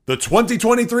The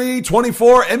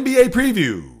 2023-24 NBA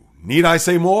preview. Need I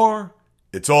say more?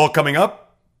 It's all coming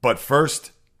up, but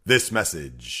first, this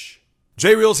message.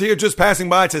 J-Reels here, just passing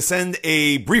by to send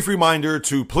a brief reminder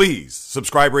to please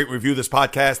subscribe, rate, review this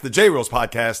podcast, the J-Reels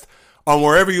podcast, on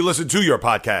wherever you listen to your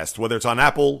podcast, whether it's on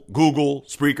Apple, Google,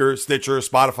 Spreaker, Stitcher,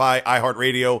 Spotify,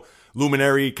 iHeartRadio,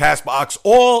 Luminary, CastBox,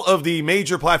 all of the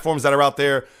major platforms that are out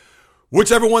there.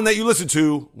 Whichever one that you listen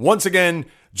to, once again,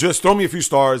 just throw me a few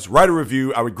stars, write a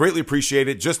review. I would greatly appreciate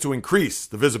it just to increase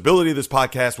the visibility of this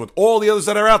podcast with all the others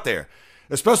that are out there,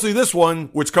 especially this one,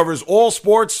 which covers all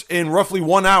sports in roughly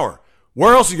 1 hour.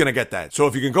 Where else are you going to get that? So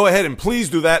if you can go ahead and please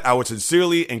do that, I would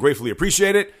sincerely and gratefully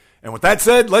appreciate it. And with that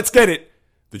said, let's get it.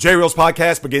 The J-Reels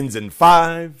podcast begins in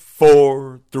 5,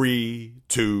 4, 3,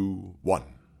 2, 1.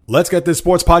 Let's get this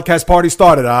sports podcast party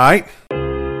started, all right?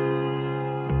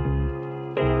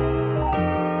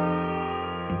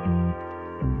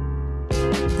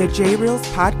 The J-Reels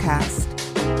podcast.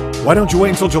 Why don't you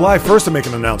wait until July 1st to make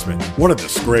an announcement? What a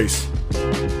disgrace.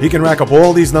 He can rack up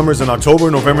all these numbers in October,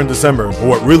 November, and December, but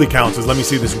what really counts is let me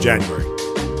see this in January.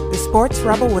 The sports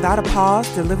rebel without a pause,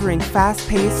 delivering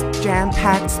fast-paced,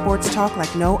 jam-packed sports talk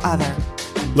like no other.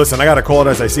 Listen, I gotta call it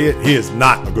as I see it. He is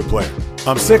not a good player.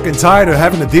 I'm sick and tired of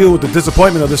having to deal with the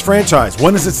disappointment of this franchise.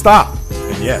 When does it stop?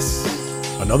 And yes,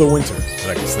 another winter that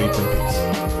I can sleep in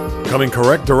peace. Coming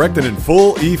correct, direct, and in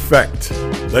full effect.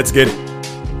 Let's get it.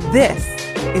 This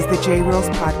is the J-Reels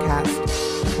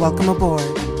podcast. Welcome aboard.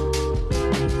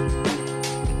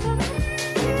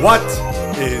 What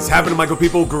is happening, my good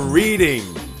people?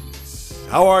 Greetings.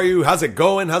 How are you? How's it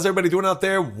going? How's everybody doing out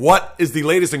there? What is the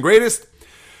latest and greatest?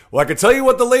 Well, I can tell you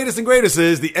what the latest and greatest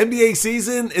is. The NBA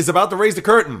season is about to raise the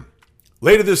curtain.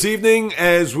 Later this evening,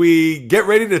 as we get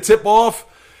ready to tip off,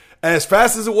 as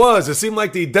fast as it seemed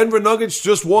like the Denver Nuggets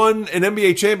just won an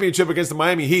NBA championship against the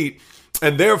Miami Heat.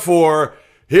 And therefore,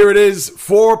 here it is,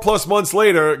 4+ months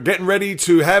later, getting ready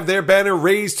to have their banner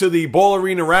raised to the Ball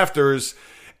Arena rafters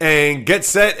and get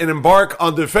set and embark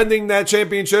on defending that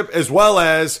championship, as well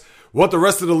as what the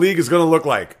rest of the league is going to look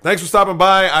like. Thanks for stopping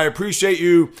by. I appreciate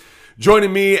you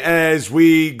joining me as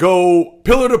we go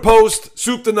pillar to post,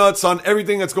 soup to nuts on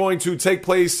everything that's going to take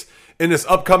place in this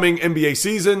upcoming NBA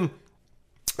season.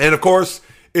 And of course,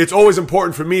 it's always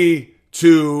important for me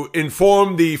to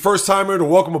inform the first timer to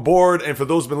welcome aboard. And for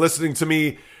those who've been listening to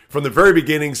me from the very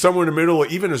beginning, somewhere in the middle, or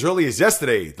even as early as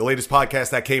yesterday, the latest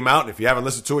podcast that came out. And if you haven't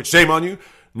listened to it, shame on you.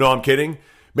 No, I'm kidding.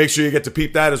 Make sure you get to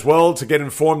peep that as well to get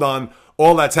informed on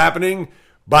all that's happening.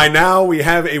 By now, we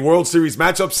have a World Series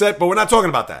matchup set, but we're not talking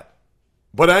about that.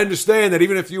 But I understand that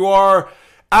even if you are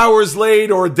hours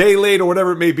late or a day late or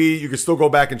whatever it may be, you can still go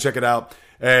back and check it out,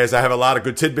 as I have a lot of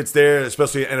good tidbits there,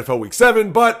 especially at NFL Week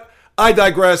 7. But I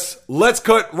digress. Let's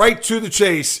cut right to the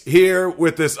chase here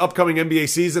with this upcoming NBA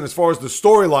season as far as the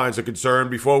storylines are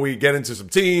concerned before we get into some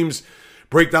teams,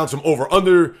 break down some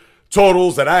over-under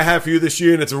totals that I have for you this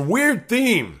year. And it's a weird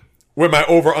theme with my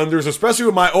over-unders, especially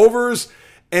with my overs.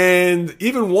 And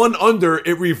even one under,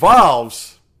 it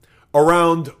revolves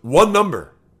around one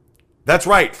number. That's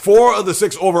right. 4 of the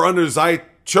 6 over-unders I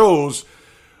chose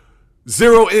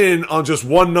zero in on just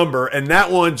one number, and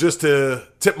that one, just to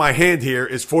tip my hand here,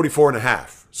 is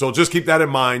 44.5. So just keep that in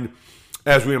mind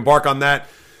as we embark on that.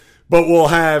 But we'll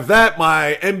have that,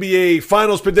 my NBA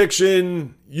Finals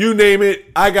prediction, you name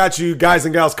it. I got you guys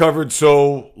and gals covered,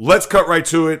 so let's cut right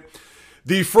to it.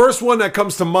 The first one that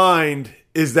comes to mind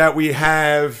is that we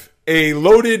have a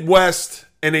loaded West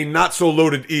and a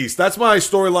not-so-loaded East. That's my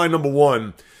storyline number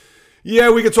one.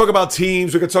 Yeah, we could talk about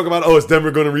teams. We could talk about, is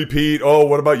Denver going to repeat? Oh,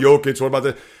 what about Jokic? What about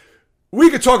that? We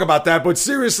could talk about that. But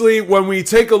seriously, when we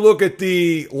take a look at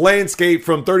the landscape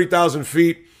from 30,000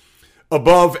 feet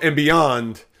above and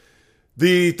beyond,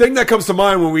 the thing that comes to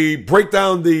mind when we break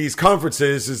down these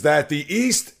conferences is that the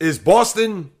East is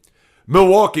Boston,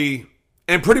 Milwaukee,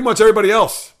 and pretty much everybody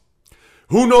else.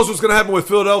 Who knows what's going to happen with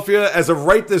Philadelphia? As of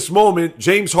right this moment,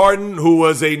 James Harden, who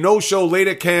was a no-show late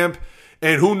at camp,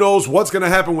 and who knows what's going to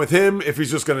happen with him, if he's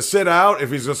just going to sit out,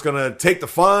 if he's just going to take the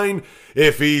fine,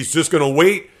 if he's just going to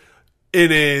wait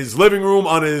in his living room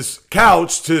on his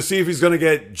couch to see if he's going to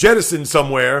get jettisoned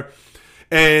somewhere.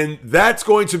 And that's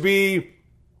going to be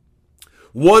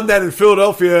one that in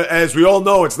Philadelphia, as we all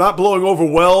know, it's not blowing over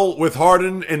well with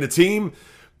Harden and the team,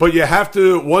 but you have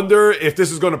to wonder if this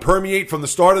is going to permeate from the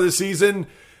start of the season.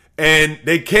 And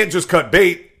they can't just cut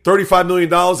bait. $35 million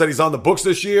that he's on the books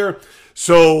this year.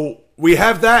 So we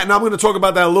have that, and I'm going to talk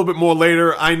about that a little bit more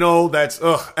later. I know that's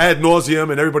ad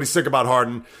nauseum, and everybody's sick about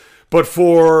Harden. But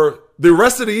for the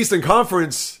rest of the Eastern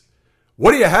Conference,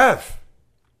 what do you have?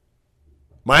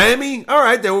 Miami? All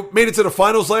right, they made it to the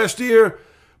finals last year.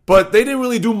 but they didn't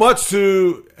really do much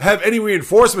to have any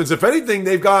reinforcements. If anything,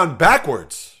 they've gone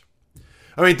backwards.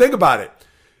 I mean, think about it.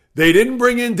 They didn't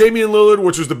bring in Damian Lillard,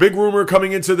 which was the big rumor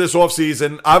coming into this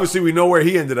offseason. Obviously, we know where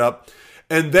he ended up.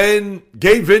 And then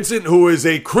Gabe Vincent, who is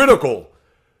a critical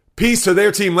piece to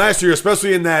their team last year,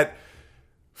 especially in that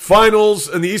finals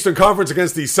in the Eastern Conference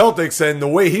against the Celtics and the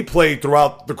way he played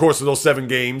throughout the course of those 7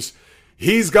 games.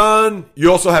 He's gone.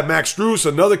 You also have Max Strus,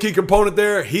 another key component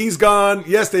there. He's gone.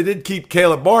 Yes, they did keep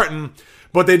Caleb Martin,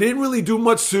 but they didn't really do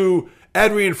much to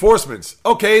add reinforcements.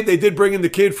 Okay, they did bring in the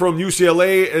kid from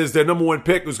UCLA as their number 1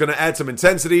 pick who's going to add some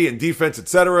intensity and defense,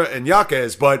 etc., and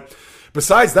Jaquez. But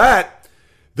besides that,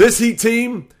 this Heat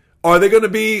team, are they going to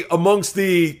be amongst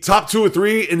the top 2 or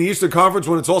 3 in the Eastern Conference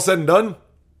when it's all said and done?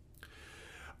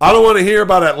 I don't want to hear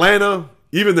about Atlanta,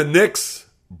 even the Knicks,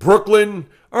 Brooklyn.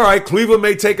 All right, Cleveland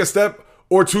may take a step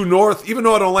or 2 north, even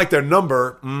though I don't like their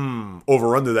number.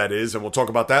 Over-under that is, and we'll talk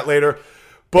about that later.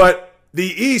 But the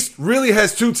East really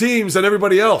has 2 teams and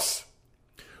everybody else.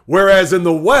 Whereas in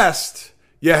the West,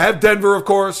 you have Denver, of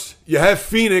course. You have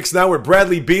Phoenix now with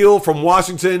Bradley Beal from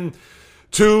Washington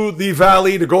to the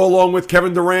Valley to go along with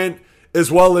Kevin Durant, as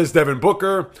well as Devin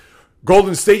Booker.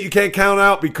 Golden State you can't count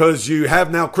out because you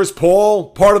have now Chris Paul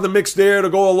part of the mix there to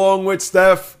go along with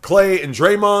Steph, Clay, and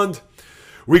Draymond.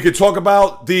 We could talk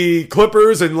about the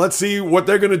Clippers and let's see what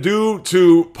they're going to do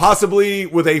to possibly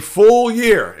with a full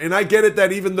year. And I get it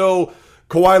that even though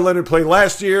Kawhi Leonard played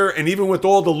last year and even with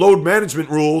all the load management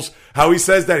rules, how he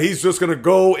says that he's just going to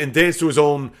go and dance to his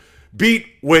own beat,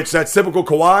 which that's typical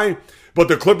Kawhi. But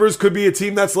the Clippers could be a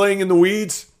team that's laying in the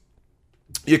weeds.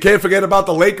 You can't forget about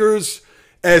the Lakers,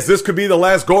 as this could be the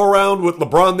last go-around with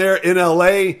LeBron there in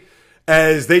LA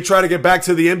as they try to get back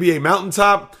to the NBA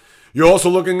mountaintop. You're also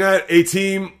looking at a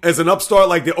team as an upstart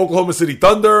like the Oklahoma City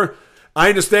Thunder. I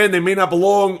understand they may not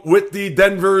belong with the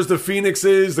Denvers, the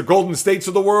Phoenixes, the Golden States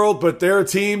of the world, but they're a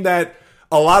team that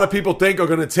a lot of people think are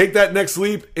going to take that next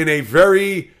leap in a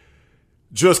very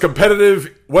just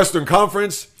competitive Western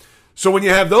Conference. So when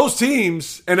you have those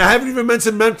teams, and I haven't even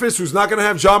mentioned Memphis, who's not going to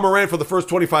have Ja Morant for the first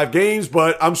 25 games,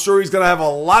 but I'm sure he's going to have a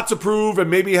lot to prove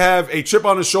and maybe have a chip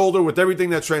on his shoulder with everything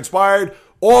that's transpired,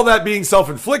 all that being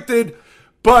self-inflicted.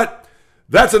 But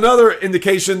that's another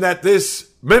indication that this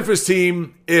Memphis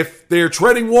team, if they're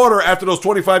treading water after those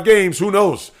 25 games, who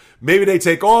knows? Maybe they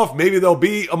take off. Maybe they'll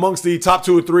be amongst the top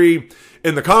 2 or 3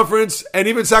 in the conference. And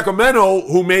even Sacramento,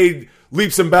 who made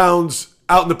leaps and bounds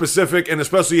out in the Pacific and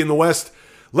especially in the West.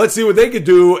 Let's see what they could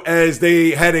do as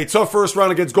they had a tough first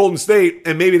round against Golden State.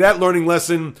 And maybe that learning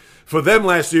lesson for them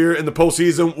last year in the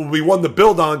postseason will be one to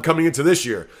build on coming into this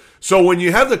year. So when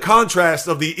you have the contrast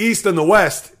of the East and the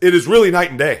West, it is really night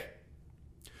and day.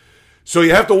 So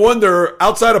you have to wonder,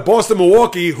 outside of Boston,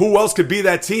 Milwaukee, who else could be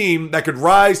that team that could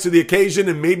rise to the occasion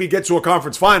and maybe get to a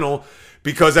conference final?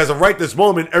 Because as of right this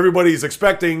moment, everybody's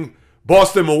expecting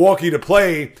Boston, Milwaukee to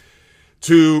play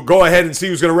to go ahead and see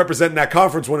who's going to represent in that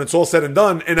conference when it's all said and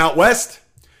done. And out West,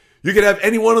 you could have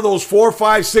any one of those 4,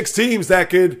 5, 6 teams that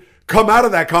could come out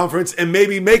of that conference and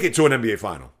maybe make it to an NBA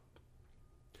final.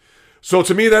 So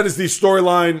to me, that is the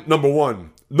storyline number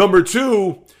 1. Number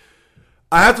 2,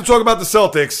 I have to talk about the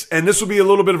Celtics, and this will be a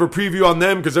little bit of a preview on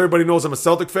them because everybody knows I'm a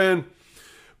Celtic fan.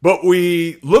 But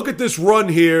we look at this run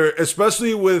here,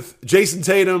 especially with Jason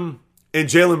Tatum and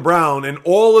Jaylen Brown and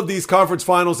all of these conference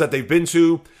finals that they've been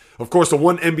to. Of course, the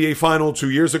one NBA final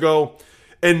 2 years ago.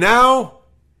 And now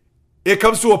it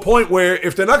comes to a point where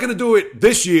if they're not going to do it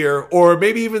this year or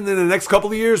maybe even in the next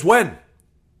couple of years, when?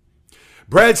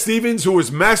 Brad Stevens, who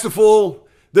was masterful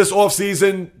this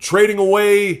offseason, trading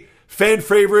away fan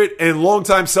favorite and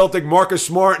longtime Celtic Marcus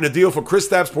Smart in a deal for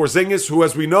Kristaps Porzingis, who,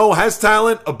 as we know, has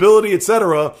talent, ability,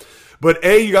 etc. But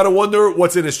A, you got to wonder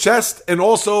what's in his chest, and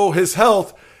also his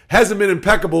health hasn't been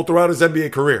impeccable throughout his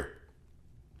NBA career.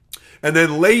 And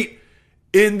then late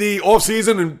in the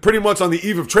offseason and pretty much on the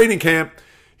eve of training camp,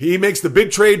 he makes the big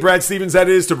trade, Brad Stevens that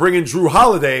is, to bring in Drew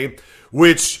Holiday,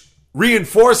 which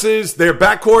reinforces their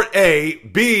backcourt A.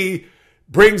 B,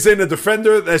 brings in a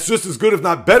defender that's just as good, if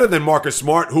not better than Marcus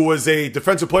Smart, who was a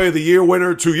Defensive Player of the Year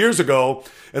winner 2 years ago.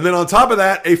 And then on top of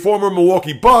that, a former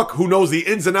Milwaukee Buck who knows the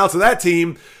ins and outs of that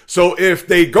team. So if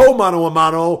they go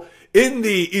mano-a-mano in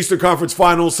the Eastern Conference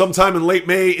Finals sometime in late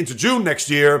May into June next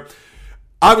year,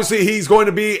 obviously he's going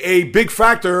to be a big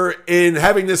factor in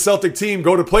having this Celtic team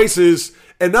go to places,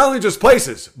 and not only just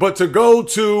places, but to go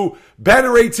to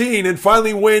Banner 18 and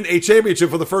finally win a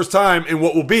championship for the first time in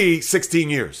what will be 16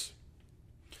 years.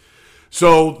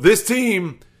 So this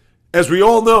team, as we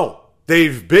all know,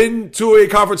 they've been to a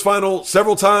conference final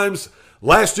several times.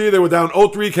 Last year they were down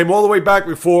 0-3, came all the way back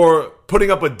before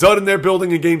putting up a dud in their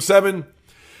building in Game 7.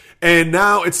 And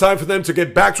now it's time for them to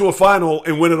get back to a final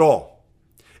and win it all.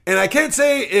 And I can't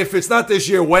say if it's not this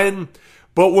year, when,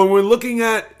 but when we're looking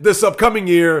at this upcoming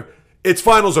year, it's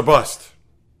finals or bust.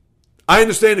 I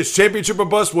understand it's championship or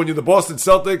bust when you're the Boston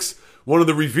Celtics, one of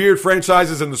the revered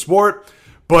franchises in the sport.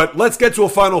 But let's get to a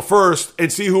final first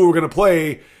and see who we're going to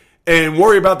play and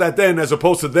worry about that then, as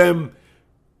opposed to them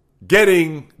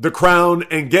getting the crown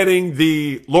and getting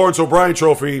the Lawrence O'Brien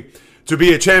Trophy to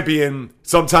be a champion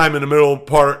sometime in the middle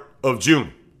part of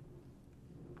June.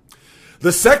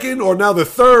 The second, or now the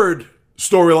third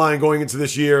storyline going into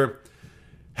this year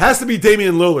has to be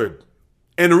Damian Lillard.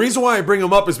 And the reason why I bring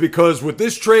him up is because with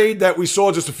this trade that we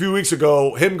saw just a few weeks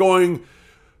ago, him going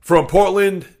from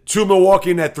Portland to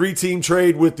Milwaukee in that 3-team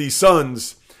trade with the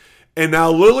Suns, and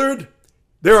now Lillard,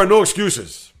 there are no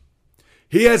excuses.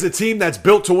 He has a team that's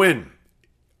built to win.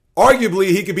 Arguably,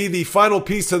 he could be the final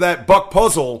piece to that Buck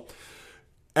puzzle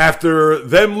after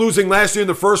them losing last year in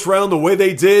the first round the way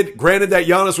they did. Granted that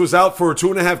Giannis was out for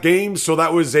 2.5 games, so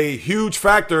that was a huge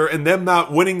factor in them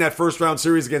not winning that first round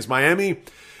series against Miami.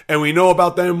 And we know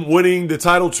about them winning the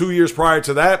title 2 years prior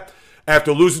to that,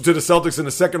 after losing to the Celtics in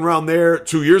the second round there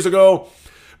 2 years ago.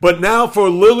 But now for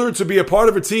Lillard to be a part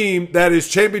of a team that is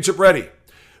championship ready.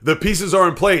 The pieces are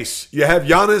in place. You have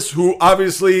Giannis, who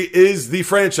obviously is the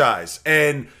franchise.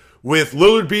 And with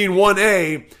Lillard being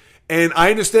 1A, and I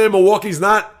understand Milwaukee's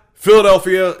not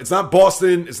Philadelphia, it's not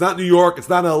Boston, it's not New York, it's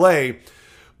not LA.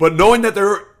 But knowing that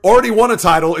they're already won a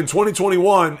title in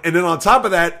 2021, and then on top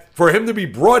of that, for him to be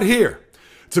brought here,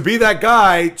 to be that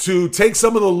guy to take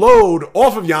some of the load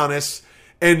off of Giannis,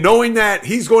 and knowing that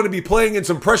he's going to be playing in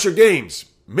some pressure games.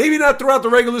 Maybe not throughout the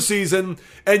regular season.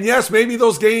 And yes, maybe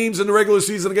those games in the regular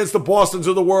season against the Bostons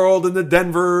of the world and the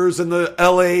Denvers and the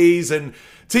LAs and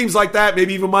teams like that,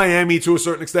 maybe even Miami to a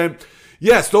certain extent.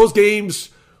 Yes, those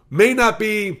games may not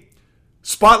be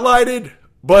spotlighted,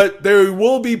 but they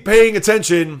will be paying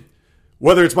attention,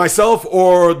 whether it's myself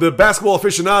or the basketball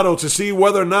aficionado, to see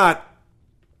whether or not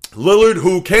Lillard,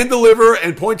 who can deliver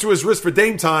and point to his wrist for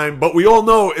Dame time, but we all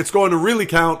know it's going to really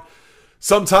count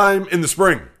sometime in the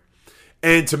spring.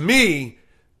 And to me,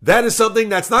 that is something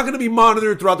that's not going to be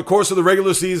monitored throughout the course of the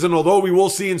regular season, although we will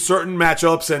see in certain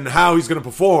matchups and how he's going to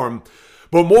perform.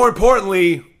 But more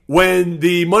importantly, when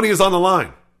the money is on the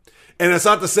line. And that's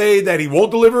not to say that he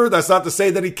won't deliver. That's not to say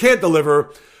that he can't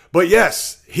deliver. But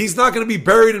yes, he's not going to be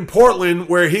buried in Portland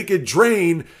where he could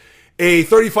drain a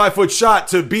 35-foot shot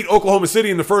to beat Oklahoma City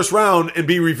in the first round and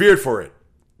be revered for it.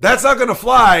 That's not going to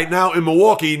fly now in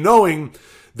Milwaukee, knowing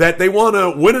that they want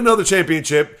to win another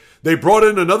championship. They brought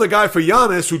in another guy for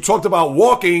Giannis who talked about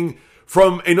walking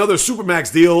from another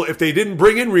Supermax deal if they didn't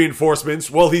bring in reinforcements.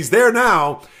 Well, he's there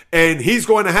now, and he's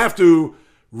going to have to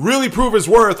really prove his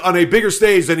worth on a bigger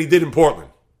stage than he did in Portland.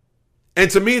 And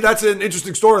to me, that's an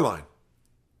interesting storyline.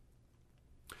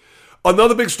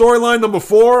 Another big storyline, number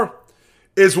 4,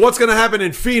 is what's going to happen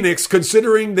in Phoenix,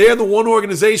 considering they're the one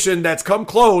organization that's come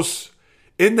close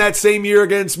in that same year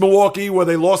against Milwaukee where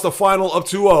they lost the final up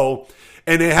 2-0,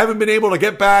 and they haven't been able to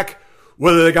get back,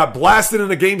 whether they got blasted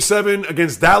in a Game 7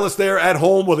 against Dallas there at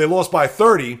home where they lost by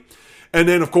 30, and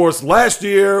then, of course, last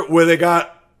year where they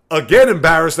got again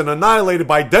embarrassed and annihilated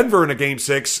by Denver in a Game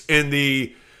 6 in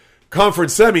the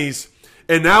conference semis,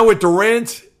 and now with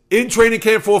Durant in training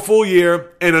camp for a full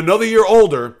year and another year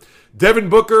older, Devin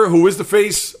Booker, who is the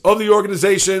face of the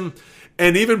organization,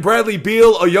 and even Bradley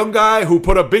Beal, a young guy who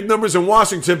put up big numbers in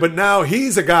Washington, but now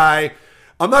he's a guy,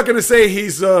 I'm not going to say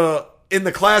he's in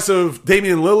the class of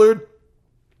Damian Lillard,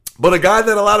 but a guy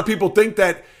that a lot of people think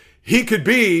that he could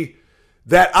be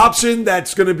that option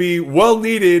that's going to be well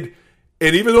needed.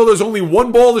 And even though there's only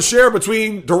one ball to share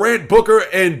between Durant, Booker,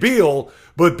 and Beal,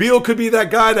 but Beal could be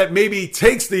that guy that maybe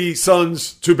takes the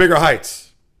Suns to bigger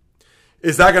heights.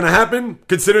 Is that going to happen?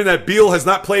 Considering that Beal has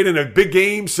not played in a big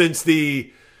game since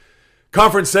the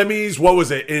conference semis, what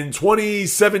was it, in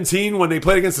 2017 when they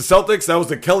played against the Celtics? That was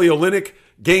the Kelly Olynyk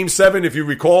Game 7, if you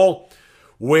recall,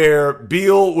 where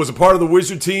Beal was a part of the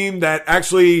Wizard team that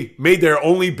actually made their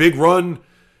only big run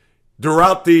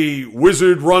throughout the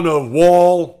Wizard run of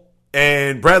Wall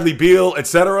and Bradley Beal,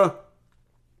 etc.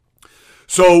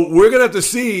 So we're going to have to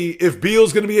see if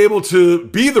Beal's going to be able to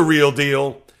be the real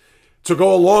deal to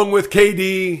go along with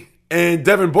KD and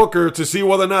Devin Booker to see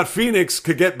whether or not Phoenix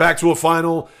could get back to a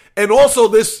final. And also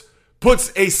this puts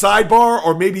a sidebar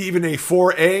or maybe even a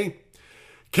 4A.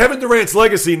 Kevin Durant's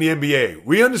legacy in the NBA.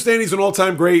 We understand he's an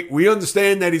all-time great. We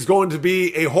understand that he's going to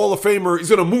be a Hall of Famer. He's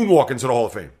going to moonwalk into the Hall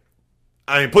of Fame.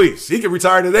 I mean, please, he could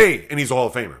retire today and he's a Hall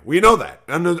of Famer. We know that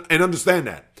and understand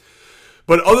that.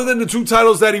 But other than the 2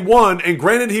 titles that he won, and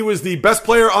granted he was the best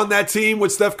player on that team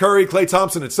with Steph Curry, Klay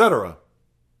Thompson, etc.,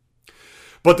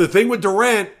 But the thing with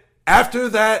Durant, after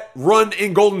that run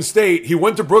in Golden State, he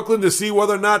went to Brooklyn to see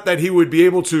whether or not that he would be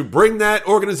able to bring that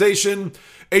organization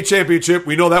a championship.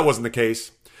 We know that wasn't the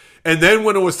case. And then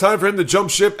when it was time for him to jump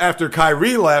ship after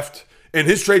Kyrie left in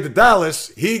his trade to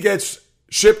Dallas, he gets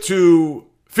shipped to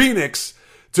Phoenix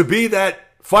to be that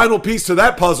final piece to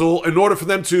that puzzle in order for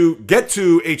them to get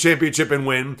to a championship and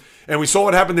win. And we saw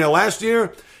what happened there last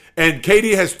year. And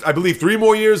KD has, I believe, 3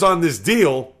 more years on this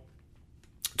deal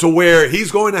to where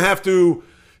he's going to have to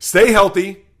stay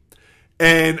healthy.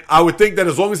 And I would think that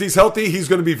as long as he's healthy, he's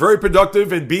going to be very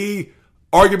productive and be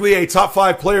arguably a top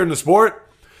 5 player in the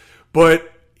sport.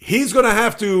 But he's going to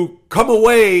have to come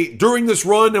away during this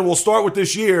run, and we'll start with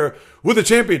this year, with a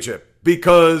championship.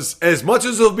 Because as much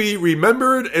as he'll be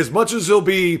remembered, as much as he'll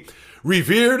be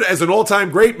revered as an all-time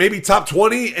great, maybe top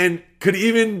 20, and could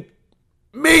even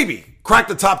maybe crack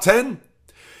the top 10,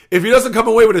 if he doesn't come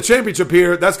away with a championship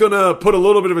here, that's going to put a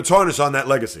little bit of a tarnish on that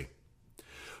legacy.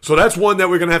 So that's one that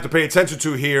we're going to have to pay attention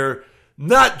to here,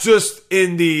 not just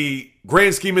in the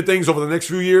grand scheme of things over the next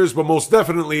few years, but most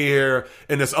definitely here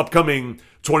in this upcoming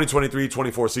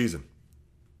 2023-24 season.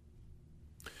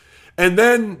 And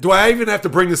then, do I even have to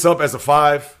bring this up as a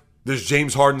 5? This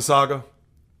James Harden saga?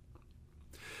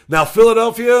 Now,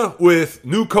 Philadelphia, with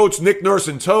new coach Nick Nurse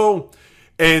in tow,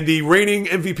 and the reigning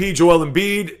MVP Joel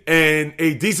Embiid, and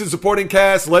a decent supporting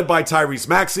cast led by Tyrese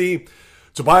Maxey.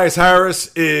 Tobias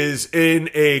Harris is in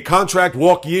a contract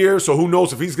walk year, so who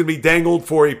knows if he's going to be dangled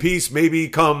for a piece, maybe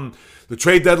come the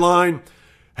trade deadline.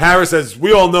 Harris, as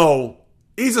we all know,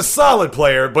 he's a solid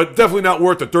player, but definitely not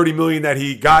worth the $30 million that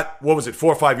he got, 4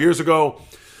 or 5 years ago.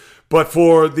 But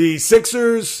for the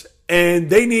Sixers, and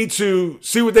they need to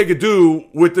see what they could do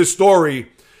with this story,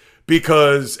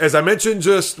 because as I mentioned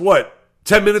just,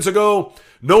 10 minutes ago,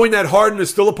 knowing that Harden is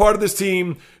still a part of this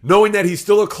team, knowing that he's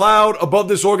still a cloud above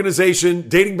this organization,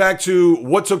 dating back to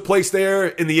what took place there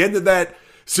in the end of that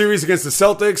series against the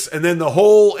Celtics, and then the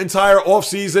whole entire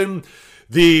offseason,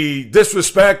 the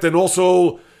disrespect and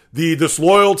also the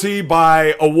disloyalty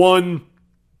by a one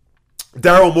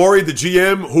Daryl Morey, the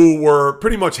GM, who were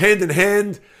pretty much hand in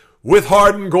hand with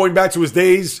Harden going back to his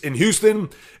days in Houston.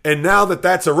 And now that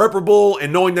that's irreparable,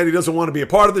 and knowing that he doesn't want to be a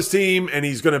part of this team and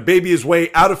he's going to baby his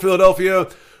way out of Philadelphia,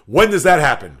 when does that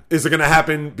happen? Is it going to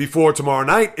happen before tomorrow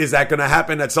night? Is that going to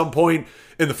happen at some point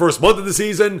in the first month of the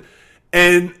season?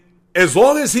 And as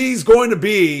long as he's going to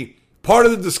be part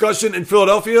of the discussion in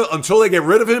Philadelphia until they get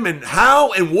rid of him, and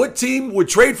how and what team would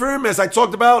trade for him, as I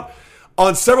talked about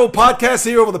on several podcasts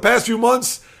here over the past few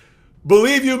months,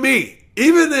 believe you me,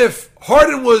 even if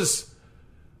Harden was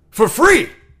for free,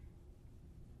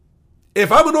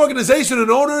 if I'm an organization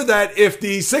and owner that if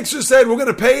the Sixers said we're going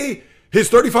to pay his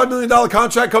 $35 million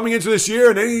contract coming into this year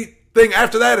and anything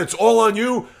after that, it's all on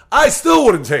you, I still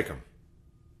wouldn't take him.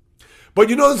 But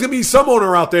you know there's going to be some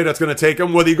owner out there that's going to take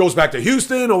him, whether he goes back to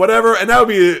Houston or whatever, and that would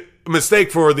be a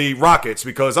mistake for the Rockets,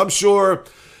 because I'm sure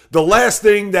the last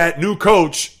thing that new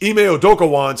coach Ime Udoka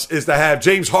wants is to have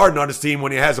James Harden on his team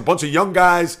when he has a bunch of young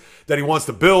guys that he wants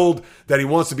to build, that he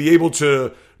wants to be able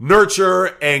to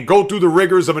nurture and go through the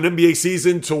rigors of an NBA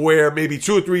season to where maybe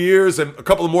 2 or 3 years and a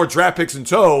couple of more draft picks in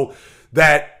tow,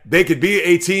 that they could be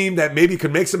a team that maybe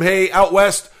could make some hay out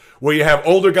west, where you have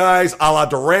older guys a la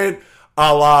Durant,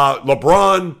 a la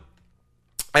LeBron,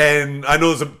 and I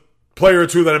know there's a player or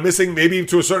two that I'm missing, maybe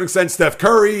to a certain extent Steph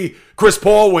Curry, Chris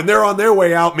Paul. When they're on their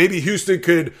way out, maybe Houston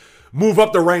could move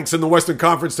up the ranks in the Western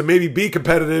Conference to maybe be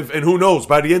competitive, and who knows,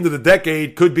 by the end of the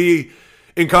decade could be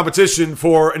in competition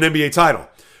for an NBA title.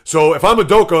 So if I'm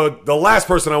Udoka, the last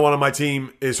person I want on my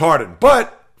team is Harden.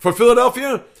 But for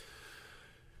Philadelphia,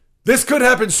 this could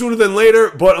happen sooner than later,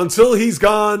 but until he's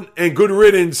gone and good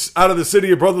riddance out of the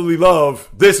city of brotherly love,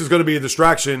 this is going to be a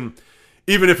distraction,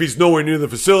 even if he's nowhere near the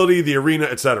facility, the arena,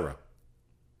 etc.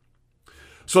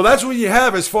 So that's what you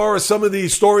have as far as some of the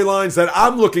storylines that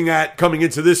I'm looking at coming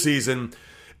into this season.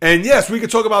 And yes, we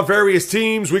could talk about various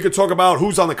teams. We could talk about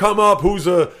who's on the come up, who's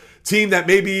a team that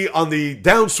may be on the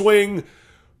downswing,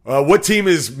 what team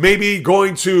is maybe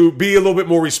going to be a little bit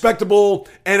more respectable.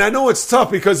 And I know it's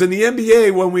tough because in the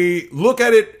NBA, when we look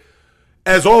at it,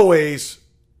 as always,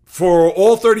 for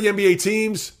all 30 NBA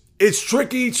teams, it's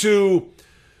tricky to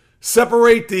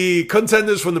separate the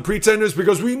contenders from the pretenders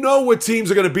because we know what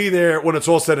teams are going to be there when it's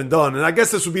all said and done. And I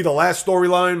guess this would be the last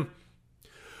storyline.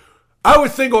 I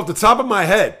would think off the top of my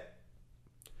head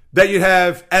that you'd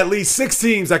have at least 6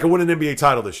 teams that can win an NBA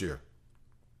title this year.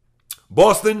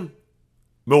 Boston,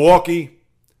 Milwaukee,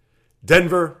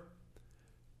 Denver,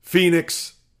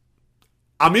 Phoenix.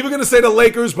 I'm even going to say the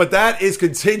Lakers, but that is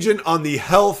contingent on the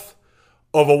health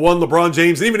of a one LeBron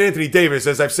James and even Anthony Davis.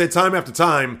 As I've said time after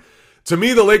time, To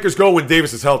me, the Lakers go when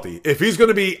Davis is healthy. If he's going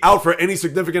to be out for any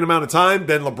significant amount of time,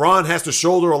 then LeBron has to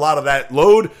shoulder a lot of that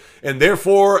load. And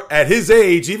therefore, at his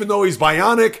age, even though he's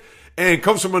bionic and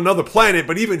comes from another planet,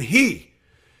 but even he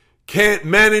can't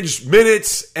manage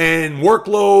minutes and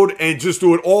workload and just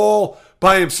do it all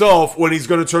by himself when he's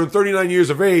going to turn 39 years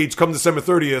of age come December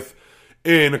 30th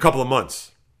in a couple of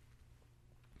months.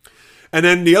 And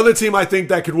then the other team I think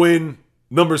that could win,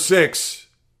 number 6,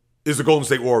 is the Golden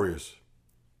State Warriors.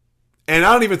 And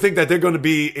I don't even think that they're going to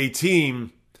be a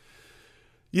team.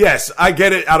 Yes, I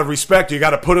get it. Out of respect, you got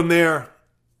to put them there.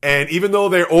 And even though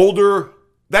they're older,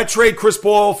 that trade Chris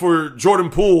Paul for Jordan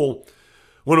Poole,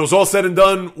 when it was all said and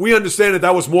done, we understand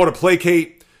that was more to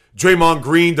placate Draymond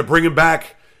Green, to bring him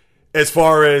back as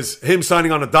far as him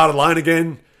signing on the dotted line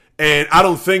again. And I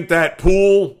don't think that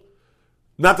Poole,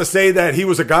 not to say that he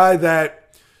was a guy that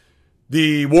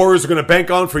the Warriors are going to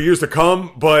bank on for years to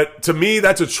come, but to me,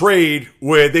 that's a trade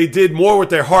where they did more with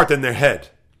their heart than their head.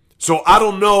 So I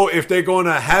don't know if they're going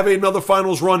to have another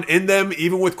finals run in them,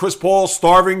 even with Chris Paul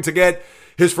starving to get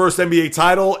his first NBA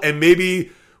title. And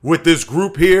maybe with this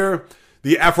group here,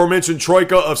 the aforementioned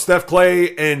troika of Steph,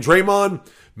 Clay, and Draymond,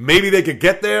 maybe they could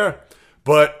get there.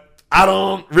 But I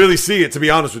don't really see it, to be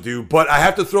honest with you. But I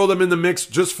have to throw them in the mix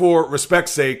just for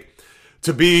respect's sake,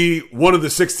 to be one of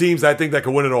the 6 teams I think that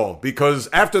could win it all. Because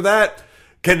after that,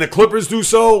 can the Clippers do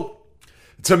so?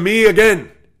 To me,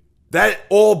 again, that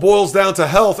all boils down to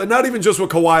health. And not even just with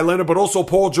Kawhi Leonard, but also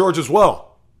Paul George as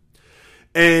well.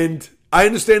 And I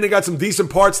understand they got some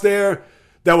decent parts there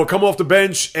that will come off the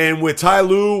bench. And with Ty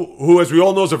Lue, who, as we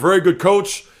all know, is a very good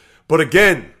coach. But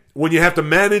again, when you have to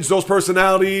manage those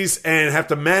personalities and have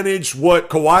to manage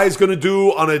what Kawhi is going to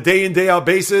do on a day in, day out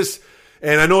basis,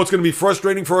 and I know it's going to be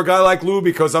frustrating for a guy like Lue,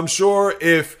 because I'm sure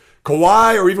if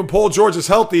Kawhi or even Paul George is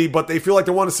healthy, but they feel like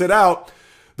they want to sit out,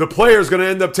 the player is going to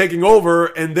end up taking over.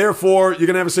 And therefore, you're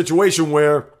going to have a situation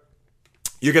where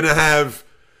you're going to have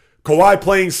Kawhi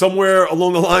playing somewhere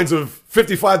along the lines of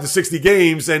 55 to 60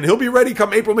 games, and he'll be ready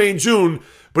come April, May, and June.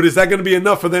 But is that going to be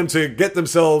enough for them to get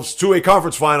themselves to a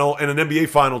conference final and an NBA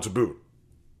final to boot?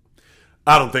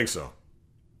 I don't think so.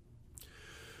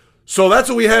 So that's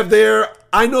what we have there.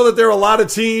 I know that there are a lot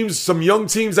of teams, some young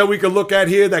teams that we could look at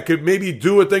here that could maybe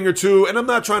do a thing or two. And I'm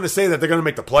not trying to say that they're going to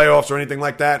make the playoffs or anything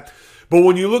like that. But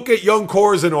when you look at young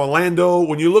cores in Orlando,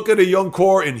 when you look at a young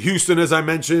core in Houston, as I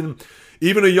mentioned,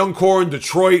 even a young core in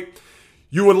Detroit,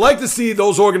 you would like to see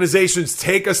those organizations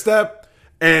take a step,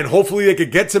 and hopefully they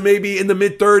could get to maybe in the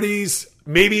mid-30s.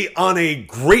 Maybe on a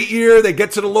great year, they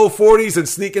get to the low 40s and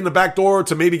sneak in the back door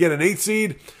to maybe get an 8th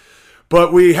seed.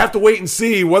 But we have to wait and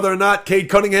see whether or not Cade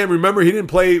Cunningham, remember, he didn't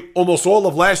play almost all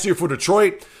of last year for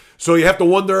Detroit. So you have to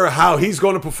wonder how he's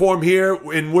going to perform here,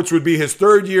 in which would be his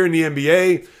 3rd year in the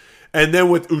NBA. And then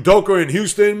with Udoka in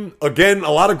Houston, again,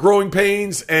 a lot of growing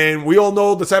pains. And we all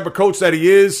know the type of coach that he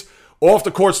is. Off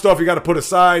the court stuff you got to put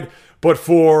aside. But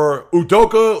for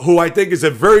Udoka, who I think is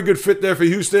a very good fit there for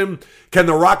Houston, can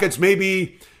the Rockets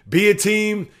maybe be a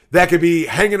team that could be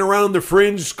hanging around the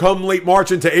fringe come late March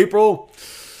into April?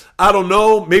 I don't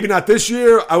know. Maybe not this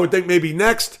year. I would think maybe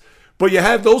next. But you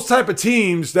have those type of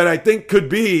teams that I think could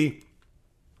be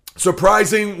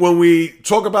surprising when we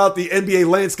talk about the NBA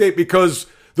landscape, because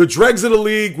the dregs of the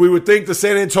league, we would think the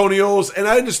San Antonios, and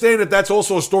I understand that that's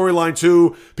also a storyline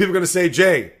too. People are going to say,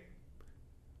 Jay,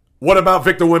 what about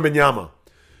Victor Wembanyama?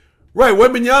 Right,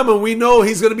 Wembanyama, we know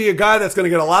he's going to be a guy that's going to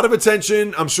get a lot of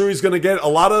attention. I'm sure he's going to get a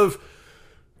lot of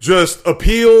just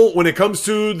appeal when it comes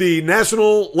to the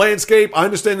national landscape. I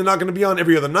understand they're not going to be on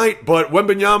every other night, but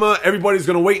Wembanyama, everybody's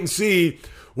going to wait and see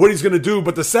what he's going to do.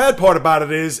 But the sad part about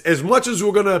it is, as much as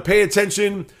we're going to pay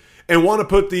attention and want to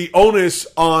put the onus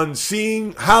on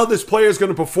seeing how this player is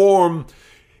going to perform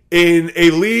in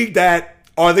a league that,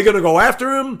 are they going to go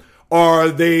after him? Are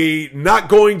they not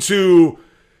going to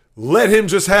let him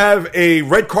just have a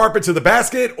red carpet to the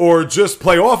basket or just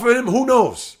play off of him? Who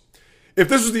knows? If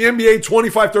this was the NBA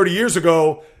 25, 30 years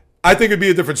ago, I think it'd be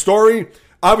a different story.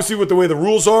 Obviously, with the way the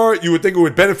rules are, you would think it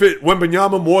would benefit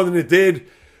Wembanyama more than it did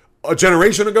a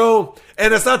generation ago.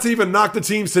 And that's not to even knock the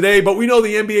teams today, but we know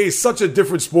the NBA is such a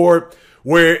different sport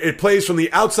where it plays from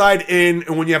the outside in.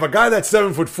 And when you have a guy that's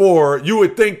 7'4", you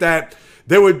would think that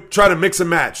they would try to mix and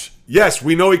match. Yes,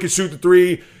 we know he can shoot the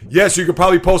 3. Yes, you could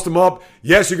probably post him up.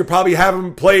 Yes, you could probably have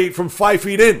him play from 5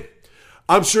 feet in.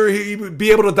 I'm sure he would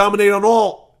be able to dominate on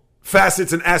all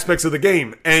facets and aspects of the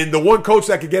game. And the one coach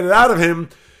that could get it out of him,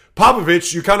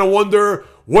 Popovich, you kind of wonder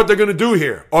what they're going to do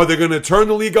here. Are they going to turn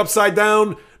the league upside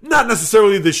down? Not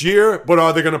necessarily this year, but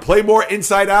are they going to play more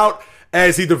inside out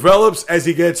as he develops, as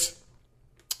he gets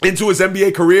into his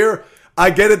NBA career? I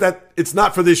get it that it's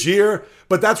not for this year,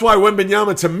 but that's why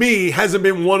Wembanyama, to me, hasn't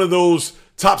been one of those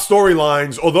top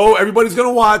storylines, although everybody's going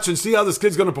to watch and see how this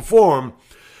kid's going to perform.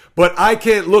 But I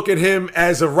can't look at him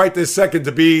as of right this second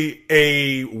to be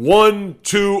a 1,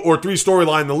 2, or 3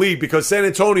 storyline in the league, because San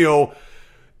Antonio,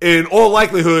 in all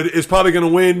likelihood, is probably going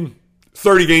to win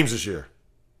 30 games this year.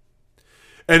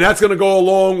 And that's going to go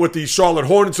along with the Charlotte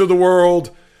Hornets of the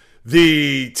world,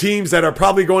 the teams that are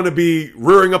probably going to be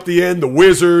rearing up the end, the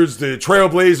Wizards, the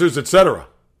Trailblazers, etc.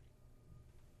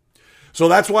 So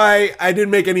that's why I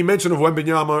didn't make any mention of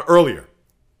Wembanyama earlier.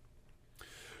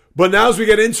 But now as we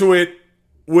get into it,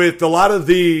 with a lot of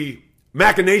the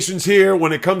machinations here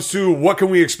when it comes to what can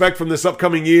we expect from this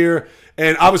upcoming year,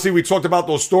 and obviously we talked about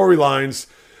those storylines,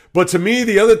 but to me,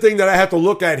 the other thing that I have to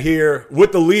look at here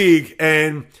with the league,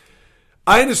 and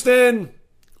I understand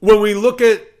when we look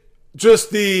at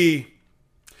just the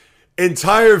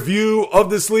entire view of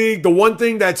this league, the one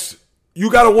thing that's,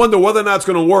 you got to wonder whether or not it's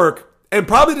going to work. And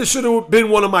probably this should have been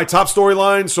one of my top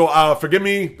storylines. So forgive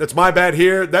me. That's my bad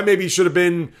here. That maybe should have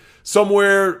been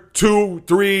somewhere 2,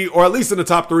 3, or at least in the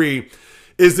top 3,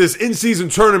 is this in-season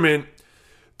tournament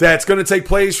that's going to take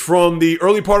place from the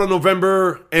early part of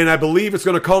November. And I believe it's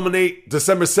going to culminate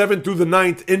December 7th through the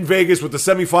 9th in Vegas with the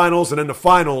semifinals and then the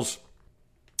finals.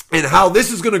 And how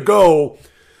this is going to go,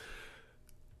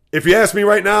 if you ask me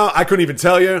right now, I couldn't even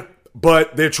tell you.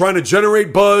 But they're trying to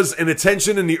generate buzz and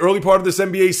attention in the early part of this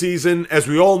NBA season. As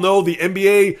we all know, the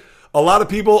NBA, a lot of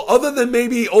people, other than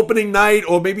maybe opening night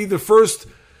or maybe the first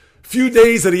few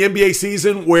days of the NBA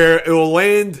season where it will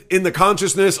land in the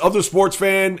consciousness of the sports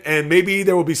fan, and maybe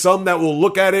there will be some that will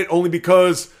look at it only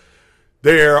because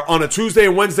they're on a Tuesday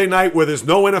and Wednesday night where there's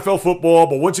no NFL football.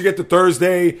 But once you get to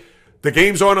Thursday, the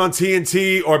games aren't on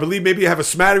TNT, or I believe maybe you have a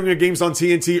smattering of games on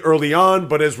TNT early on.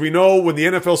 But as we know, when the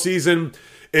NFL season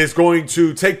is going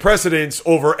to take precedence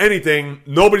over anything,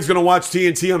 nobody's going to watch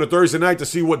TNT on a Thursday night to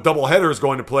see what doubleheader is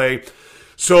going to play.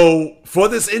 So for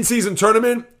this in-season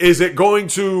tournament, is it going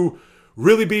to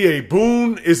really be a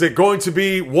boon? Is it going to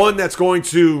be one that's going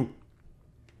to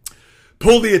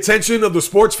pull the attention of the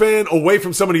sports fan away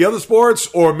from some of the other sports?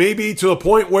 Or maybe to the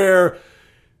point where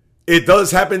it does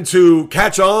happen to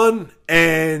catch on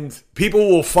and people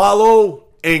will follow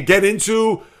and get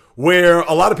into, where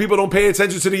a lot of people don't pay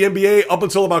attention to the NBA up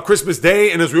until about Christmas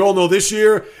Day. And as we all know, this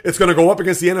year, it's going to go up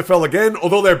against the NFL again,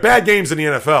 although they're bad games in the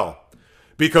NFL.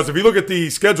 Because if you look at the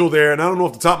schedule there, and I don't know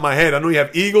off the top of my head, I know you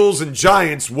have Eagles and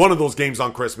Giants, one of those games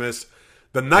on Christmas.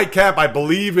 The nightcap, I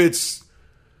believe it's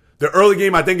the early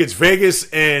game. I think it's Vegas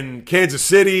and Kansas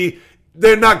City.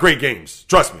 They're not great games,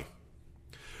 trust me.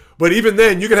 But even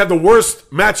then, you can have the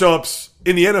worst matchups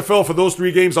in the NFL for those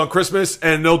 3 games on Christmas,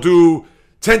 and they'll do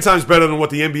 10 times better than what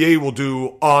the NBA will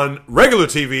do on regular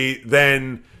TV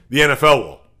than the NFL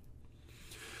will.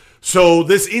 So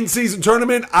this in-season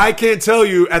tournament, I can't tell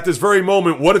you at this very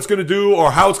moment what it's going to do or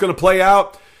how it's going to play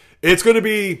out. It's going to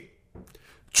be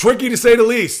tricky to say the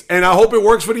least, and I hope it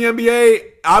works for the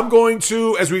NBA. I'm going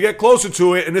to, as we get closer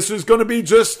to it, and this is going to be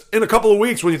just in a couple of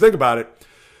weeks when you think about it,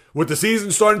 with the season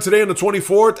starting today on the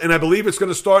 24th, and I believe it's going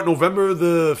to start November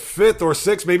the 5th or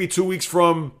 6th, maybe 2 weeks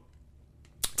from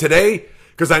today,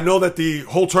 because I know that the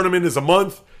whole tournament is a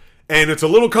month. And it's a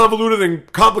little convoluted and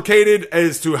complicated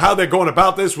as to how they're going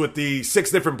about this with the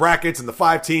 6 different brackets and the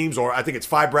 5 teams, or I think it's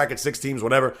 5 brackets, 6 teams,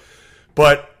 whatever.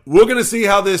 But we're going to see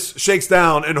how this shakes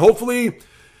down, and hopefully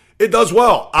it does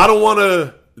well. I don't want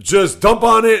to just dump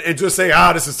on it and just say,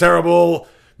 this is terrible,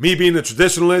 me being the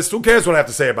traditionalist. Who cares what I have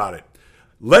to say about it?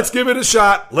 Let's give it a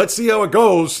shot. Let's see how it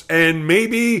goes. And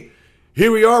maybe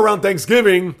here we are around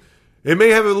Thanksgiving. It may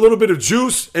have a little bit of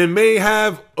juice and may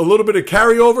have a little bit of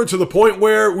carryover to the point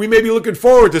where we may be looking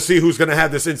forward to see who's going to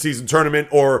have this in-season tournament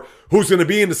or who's going to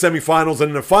be in the semifinals and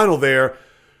in the final there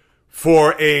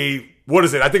for a, what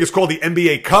is it? I think it's called the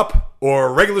NBA Cup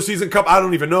or regular season cup. I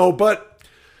don't even know. But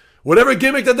whatever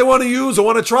gimmick that they want to use or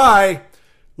want to try,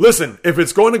 listen, if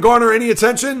it's going to garner any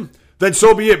attention, then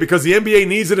so be it, because the NBA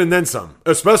needs it and then some,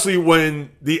 especially when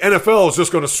the NFL is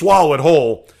just going to swallow it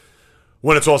whole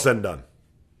when it's all said and done.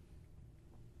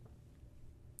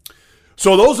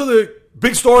 So those are the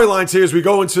big storylines here as we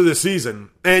go into the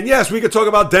season. And yes, we could talk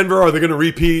about Denver. Are they going to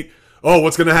repeat? Oh,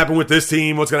 what's going to happen with this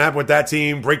team? What's going to happen with that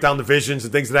team? Break down divisions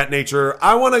and things of that nature.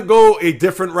 I want to go a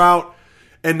different route.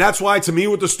 And that's why, to me,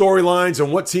 with the storylines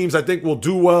and what teams I think will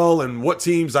do well and what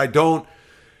teams I don't,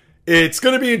 it's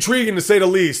going to be intriguing to say the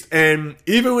least. And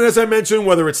even as I mentioned,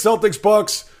 whether it's Celtics,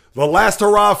 Bucks, the last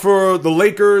hurrah for the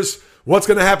Lakers, what's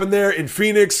going to happen there in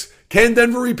Phoenix? Can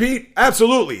Denver repeat?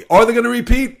 Absolutely. Are they going to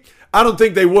repeat? I don't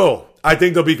think they will. I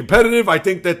think they'll be competitive. I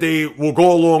think that they will go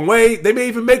a long way. They may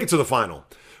even make it to the final.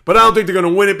 But I don't think they're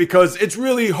going to win it because it's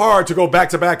really hard to go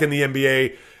back-to-back in the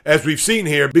NBA, as we've seen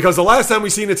here. Because the last time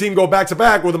we've seen a team go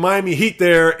back-to-back were the Miami Heat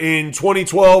there in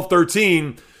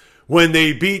 2012-13 when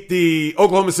they beat the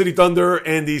Oklahoma City Thunder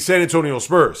and the San Antonio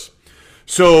Spurs.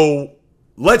 So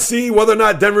let's see whether or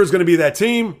not Denver is going to be that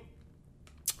team.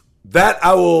 That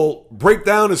I will break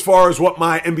down as far as what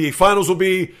my NBA Finals will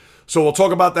be. So we'll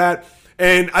talk about that.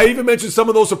 And I even mentioned some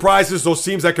of those surprises, those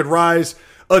teams that could rise.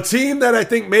 A team that I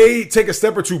think may take a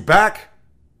step or two back.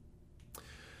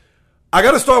 I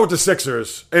got to start with the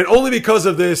Sixers, and only because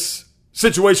of this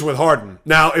situation with Harden.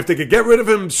 Now, if they could get rid of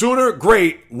him sooner,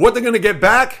 great. What they're going to get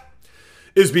back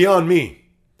is beyond me.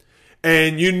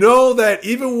 And you know that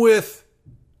even with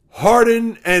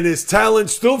Harden and his talent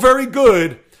still very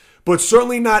good, but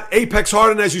certainly not apex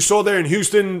Harden as you saw there in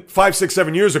Houston 5, 6,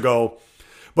 7 years ago.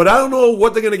 But I don't know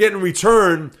what they're going to get in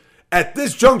return at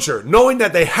this juncture, knowing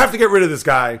that they have to get rid of this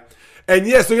guy. And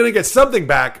yes, they're going to get something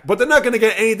back, but they're not going to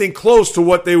get anything close to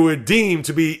what they would deem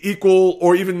to be equal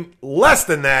or even less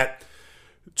than that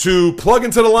to plug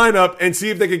into the lineup and see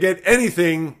if they could get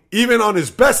anything, even on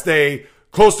his best day,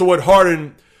 close to what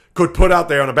Harden could put out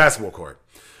there on a basketball court.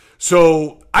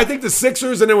 So I think the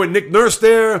Sixers, and then with Nick Nurse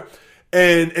there,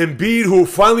 and Embiid, who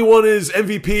finally won his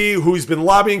MVP, who he's been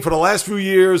lobbying for the last few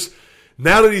years,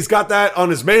 now that he's got that on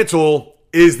his mantle,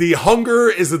 is the hunger,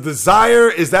 is the desire,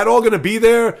 is that all going to be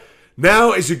there?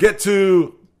 Now, as you get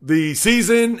to the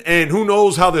season, and who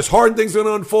knows how this Harden thing's going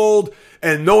to unfold,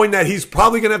 and knowing that he's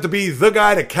probably going to have to be the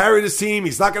guy to carry this team,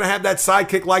 he's not going to have that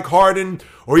sidekick like Harden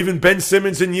or even Ben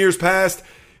Simmons in years past.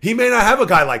 He may not have a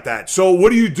guy like that. So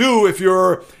what do you do if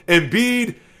you're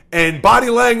Embiid? And body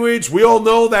language, we all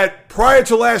know that prior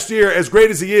to last year, as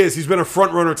great as he is, he's been a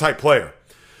front-runner type player.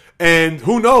 And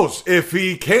who knows, if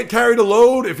he can't carry the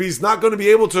load, if he's not going to be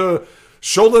able to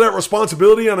shoulder that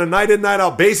responsibility on a night-in,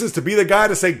 night-out basis to be the guy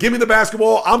to say, give me the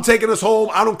basketball, I'm taking us home,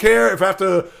 I don't care if I have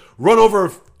to run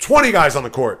over 20 guys on the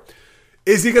court.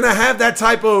 Is he going to have that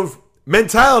type of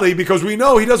mentality? Because we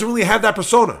know he doesn't really have that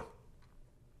persona.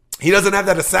 He doesn't have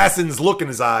that assassin's look in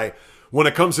his eye when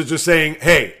it comes to just saying,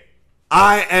 hey,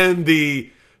 I am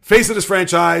the face of this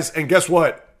franchise, and guess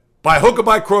what? By hook or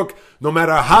by crook, no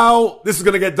matter how this is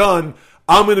going to get done,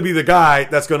 I'm going to be the guy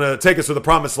that's going to take us to the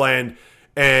promised land.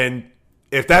 And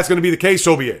if that's going to be the case,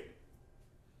 so be it.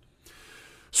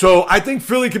 So I think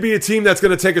Philly could be a team that's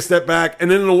going to take a step back.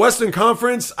 And then in the Western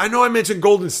Conference, I know I mentioned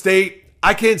Golden State.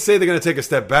 I can't say they're going to take a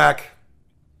step back.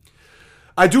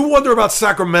 I do wonder about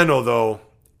Sacramento, though.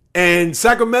 And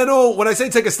Sacramento, when I say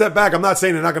take a step back, I'm not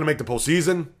saying they're not going to make the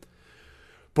postseason.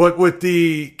 But with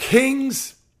the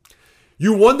Kings,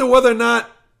 you wonder whether or not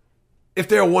if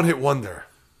they're a one-hit wonder.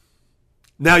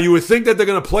 Now, you would think that they're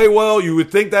going to play well. You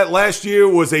would think that last year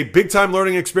was a big-time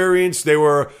learning experience. They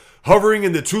were hovering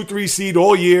in the 2-3 seed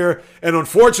all year. And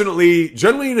unfortunately,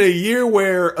 generally in a year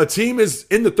where a team is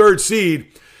in the 3rd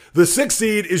seed, the 6th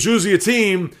seed is usually a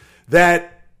team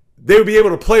that they would be able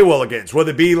to play well against,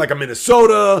 whether it be like a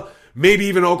Minnesota, maybe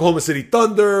even Oklahoma City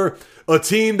Thunder, a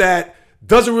team that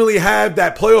doesn't really have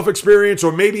that playoff experience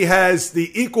or maybe has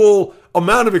the equal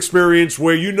amount of experience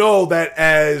where you know that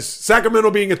as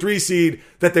Sacramento being a 3 seed,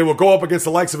 that they will go up against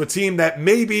the likes of a team that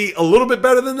may be a little bit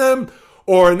better than them,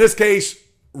 or in this case,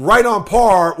 right on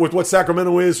par with what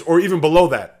Sacramento is, or even below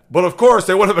that. But of course,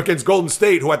 they went up against Golden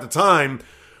State, who at the time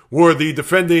were the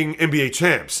defending NBA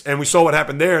champs. And we saw what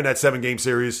happened there in that 7-game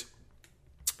series.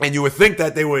 And you would think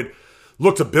that they would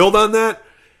look to build on that.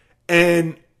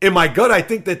 And in my gut, I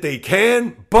think that they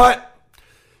can, but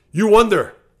you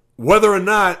wonder whether or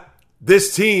not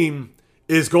this team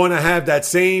is going to have that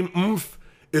same oomph,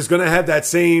 is going to have that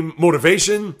same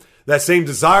motivation, that same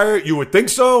desire. You would think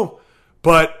so,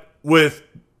 but with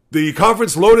the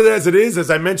conference loaded as it is,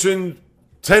 as I mentioned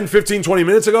 10, 15, 20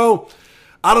 minutes ago,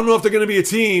 I don't know if they're going to be a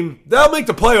team. They'll make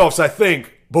the playoffs, I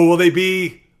think, but will they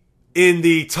be in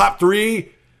the top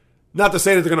 3? Not to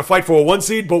say that they're going to fight for a 1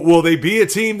 seed, but will they be a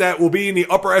team that will be in the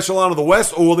upper echelon of the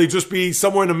West, or will they just be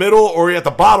somewhere in the middle or at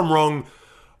the bottom rung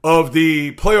of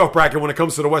the playoff bracket when it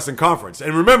comes to the Western Conference?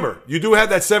 And remember, you do have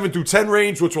that 7 through 10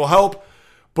 range, which will help.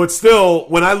 But still,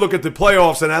 when I look at the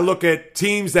playoffs and I look at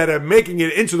teams that are making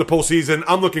it into the postseason,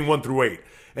 I'm looking 1 through 8.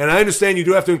 And I understand you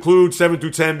do have to include 7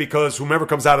 through 10 because whomever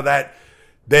comes out of that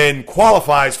then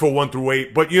qualifies for 1 through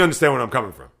 8. But you understand where I'm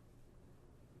coming from.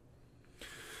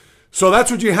 So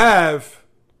that's what you have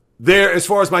there as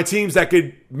far as my teams that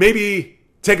could maybe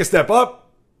take a step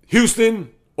up.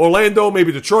 Houston, Orlando,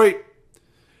 maybe Detroit.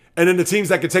 And then the teams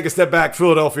that could take a step back,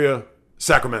 Philadelphia,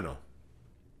 Sacramento.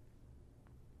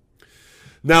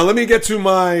 Now, let me get to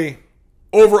my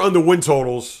over-under win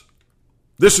totals.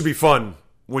 This should be fun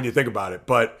when you think about it.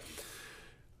 But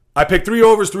I picked 3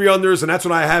 overs, 3 unders, and that's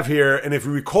what I have here. And if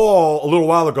you recall a little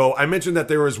while ago, I mentioned that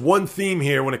there is one theme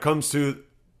here when it comes to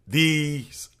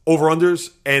these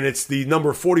over-unders, and it's the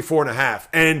number 44.5.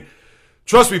 And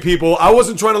trust me, people, I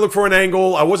wasn't trying to look for an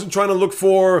angle. I wasn't trying to look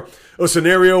for a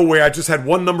scenario where I just had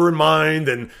one number in mind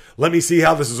and let me see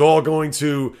how this is all going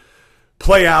to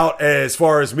play out as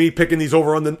far as me picking these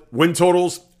over-under win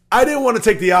totals. I didn't want to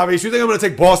take the obvious. You think I'm going to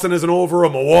take Boston as an over, or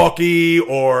Milwaukee,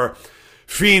 or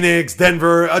Phoenix,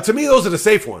 Denver? To me, those are the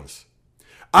safe ones.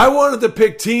 I wanted to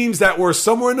pick teams that were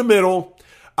somewhere in the middle.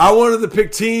 I wanted to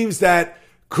pick teams that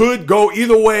could go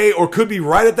either way or could be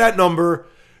right at that number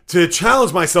to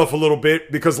challenge myself a little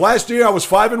bit, because last year I was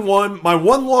 5-1. My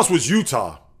one loss was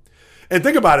Utah. And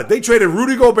think about it. They traded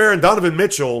Rudy Gobert and Donovan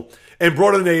Mitchell and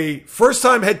brought in a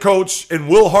first-time head coach in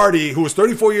Will Hardy, who was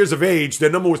 34 years of age.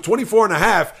 Their number was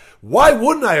 24.5. Why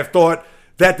wouldn't I have thought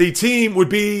that the team would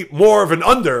be more of an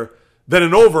under than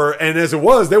an over? And as it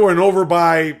was, they were an over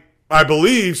by, I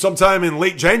believe, sometime in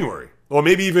late January, or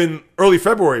maybe even early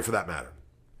February for that matter.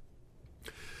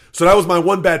 So that was my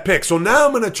one bad pick. So now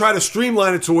I'm going to try to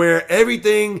streamline it to where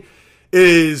everything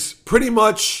is pretty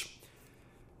much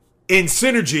in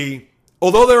synergy,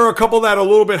 although there are a couple that are a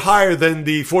little bit higher than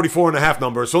the 44.5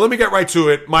 number. So let me get right to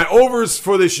it. My overs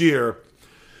for this year,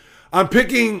 I'm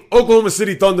picking Oklahoma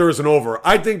City Thunder as an over.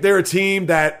 I think they're a team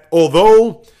that,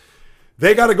 although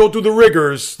they got to go through the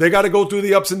rigors, they got to go through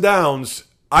the ups and downs,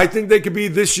 I think they could be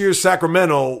this year's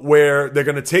Sacramento, where they're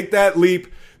going to take that leap.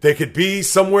 They could be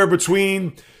somewhere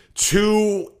between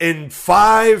 2 and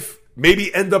 5,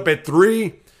 maybe end up at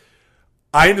 3.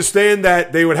 I understand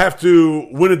that they would have to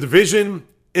win a division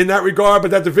in that regard,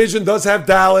 but that division does have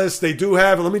Dallas. They do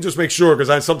have, let me just make sure,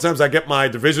 because sometimes I get my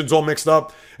divisions all mixed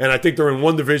up, and I think they're in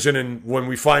one division, and when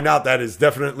we find out, that is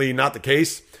definitely not the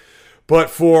case. But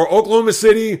for Oklahoma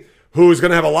City, who is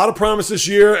going to have a lot of promise this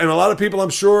year, and a lot of people, I'm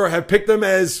sure, have picked them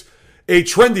as a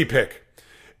trendy pick,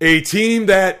 a team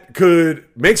that could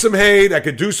make some hay, that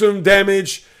could do some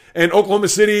damage, and Oklahoma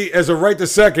City, as a right to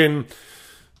second,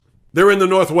 they're in the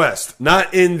Northwest,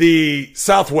 not in the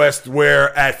Southwest,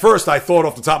 where at first I thought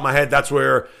off the top of my head that's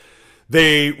where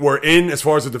they were in as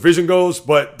far as the division goes.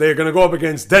 But they're going to go up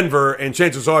against Denver, and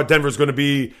chances are Denver's going to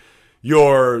be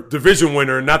your division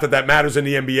winner. Not that that matters in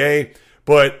the NBA,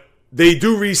 but they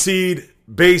do reseed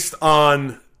based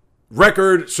on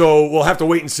record, so we'll have to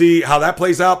wait and see how that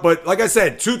plays out. But like I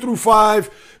said, 2 through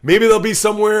 5, maybe they'll be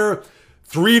somewhere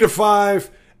 3 to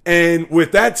 5. And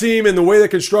with that team and the way they're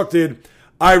constructed,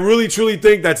 I really, truly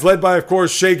think that's led by, of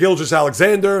course, Shai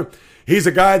Gilgeous-Alexander. He's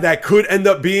a guy that could end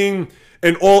up being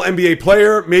an all-NBA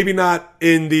player. Maybe not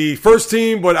in the first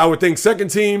team, but I would think second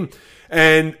team.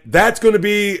 And that's going to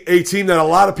be a team that a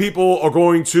lot of people are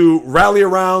going to rally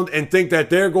around and think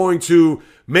that they're going to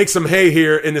make some hay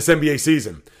here in this NBA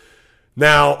season.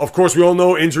 Now, of course, we all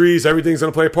know injuries, everything's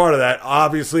going to play a part of that.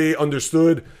 Obviously,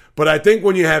 understood. But I think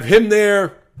when you have him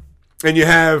there, and you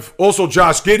have also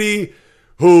Josh Giddey,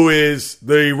 who is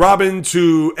the Robin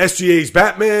to SGA's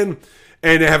Batman,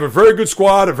 and they have a very good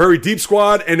squad, a very deep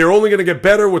squad, and they're only going to get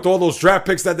better with all those draft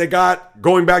picks that they got,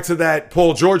 going back to that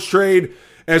Paul George trade,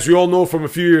 as we all know from a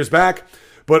few years back.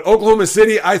 But Oklahoma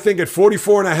City, I think at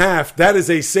 44.5, that is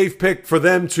a safe pick for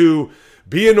them to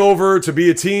be an over, to be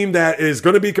a team that is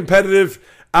going to be competitive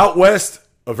out west,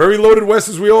 a very loaded west,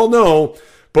 as we all know.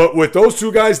 But with those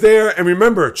two guys there, and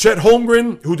remember, Chet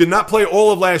Holmgren, who did not play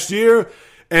all of last year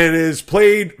and has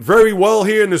played very well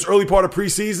here in this early part of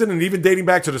preseason and even dating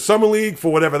back to the Summer League for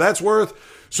whatever that's worth.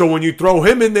 So when you throw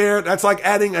him in there, that's like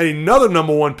adding another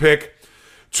number 1 pick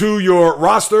to your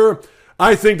roster.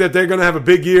 I think that they're going to have a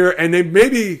big year, and they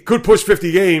maybe could push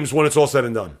 50 games when it's all said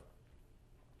and done.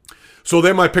 So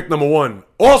they're my pick number 1.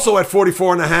 Also at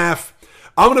 44.5,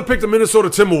 I'm going to pick the Minnesota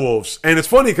Timberwolves. And it's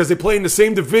funny because they play in the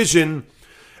same division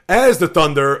as the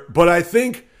Thunder, but I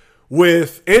think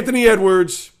with Anthony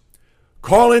Edwards,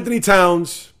 Karl-Anthony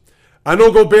Towns, I know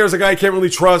Gobert's a guy I can't really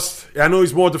trust. I know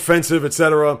he's more defensive,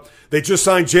 etc. They just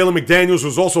signed Jalen McDaniels,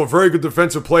 who's also a very good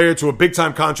defensive player, to a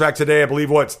big-time contract today. I believe,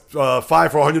 5 for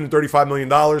 $135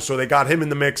 million, so they got him in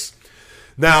the mix.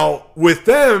 Now, with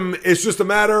them, it's just a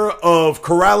matter of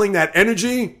corralling that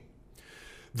energy,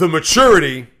 the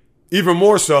maturity, even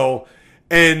more so,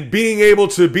 and being able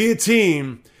to be a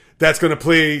team that's going to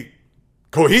play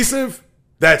cohesive,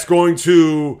 that's going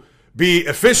to be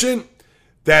efficient,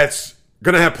 that's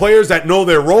going to have players that know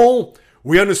their role.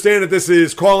 We understand that this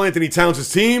is Karl-Anthony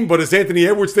Towns' team, but is Anthony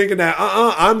Edwards thinking that,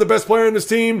 I'm the best player in this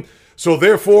team, so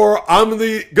therefore I'm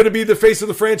going to be the face of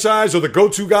the franchise or the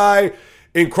go-to guy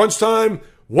in crunch time?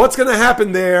 What's going to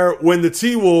happen there when the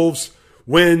T-Wolves,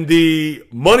 when the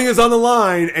money is on the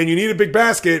line and you need a big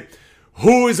basket,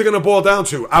 who is it going to boil down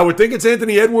to? I would think it's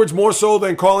Anthony Edwards more so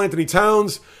than Karl-Anthony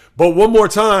Towns. But one more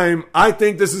time, I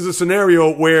think this is a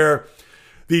scenario where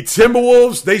the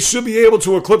Timberwolves, they should be able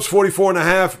to eclipse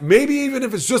 44.5, maybe even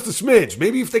if it's just a smidge.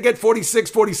 Maybe if they get 46,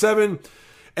 47,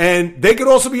 and they could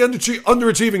also be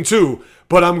underachieving too.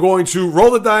 But I'm going to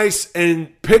roll the dice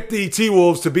and pick the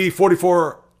T-Wolves to be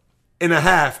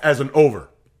 44.5 as an over.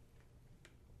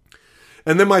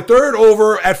 And then my third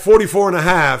over at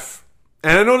 44.5,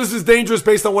 and I know this is dangerous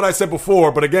based on what I said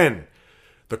before, but again,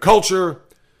 the culture,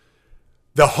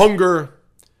 the hunger,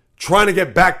 trying to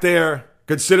get back there,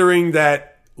 considering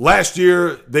that last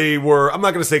year they were, I'm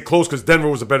not going to say close because Denver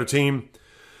was a better team,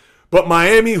 but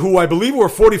Miami, who I believe were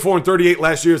 44-38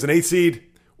 last year as an 8 seed,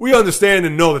 we understand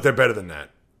and know that they're better than that.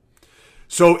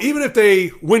 So even if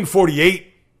they win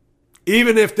 48,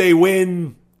 even if they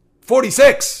win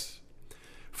 46,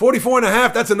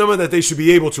 44.5, that's a number that they should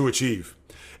be able to achieve.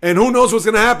 And who knows what's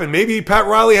going to happen? Maybe Pat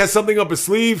Riley has something up his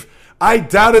sleeve. I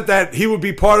doubted that he would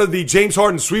be part of the James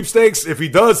Harden sweepstakes. If he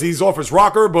does, he's off his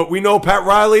rocker. But we know Pat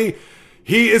Riley,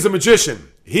 he is a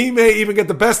magician. He may even get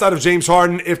the best out of James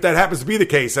Harden if that happens to be the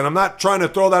case. And I'm not trying to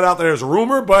throw that out there as a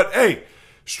rumor, but hey,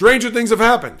 stranger things have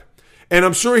happened. And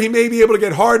I'm sure he may be able to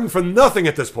get Harden for nothing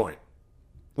at this point,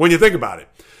 when you think about it.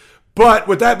 But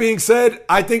with that being said,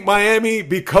 I think Miami,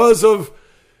 because of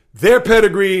their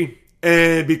pedigree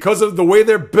and because of the way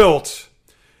they're built,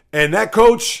 and that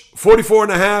coach,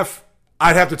 44.5,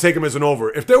 I'd have to take him as an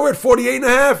over. If they were at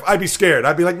 48.5, I'd be scared.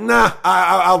 I'd be like, nah,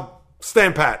 I'll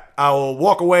stand pat. I'll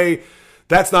walk away.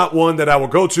 That's not one that I will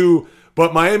go to.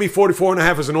 But Miami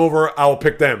 44.5 is an over. I will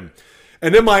pick them.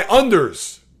 And then my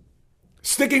unders,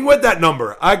 sticking with that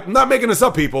number. I'm not making this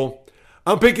up, people.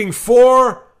 I'm picking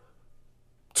 4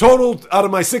 total out of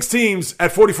my 6 teams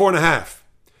at 44.5.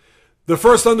 The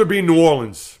first under being New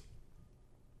Orleans.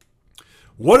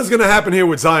 What is going to happen here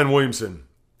with Zion Williamson?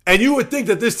 And you would think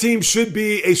that this team should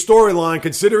be a storyline,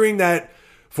 considering that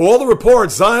for all the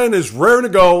reports, Zion is raring to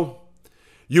go.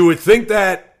 You would think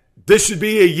that this should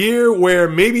be a year where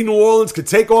maybe New Orleans could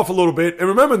take off a little bit. And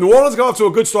remember, New Orleans got off to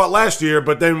a good start last year,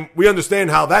 but then we understand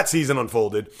how that season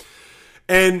unfolded.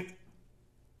 And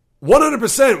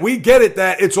 100%, we get it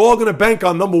that it's all going to bank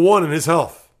on number one and his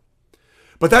health.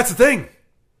 But that's the thing.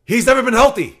 He's never been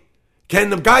healthy. Can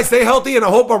the guy stay healthy? And I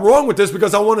hope I'm wrong with this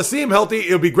because I want to see him healthy.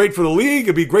 It'll be great for the league.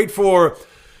 It'll be great for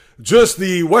just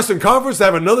the Western Conference to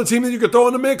have another team that you could throw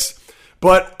in the mix.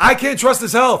 But I can't trust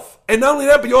his health. And not only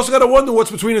that, but you also got to wonder what's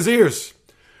between his ears.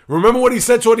 Remember what he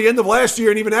said toward the end of last year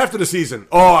and even after the season.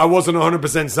 Oh, I wasn't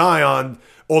 100% Zion,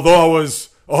 although I was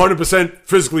 100%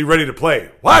 physically ready to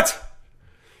play. What?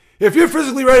 If you're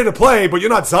physically ready to play, but you're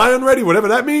not Zion ready, whatever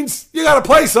that means, you got to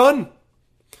play, son.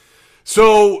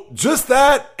 So just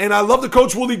that, and I love the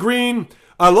coach Willie Green.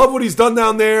 I love what he's done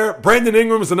down there. Brandon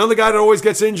Ingram is another guy that always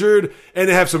gets injured, and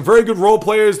they have some very good role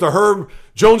players, the Herb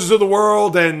Joneses of the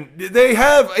world, and they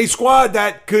have a squad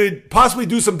that could possibly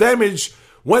do some damage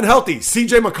when healthy.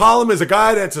 CJ McCollum is a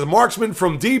guy that's a marksman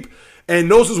from deep and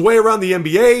knows his way around the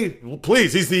NBA.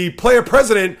 Please, he's the player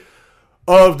president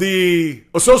of the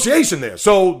association there.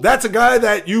 So that's a guy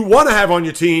that you want to have on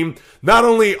your team, not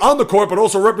only on the court, but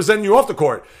also representing you off the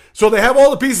court. So they have all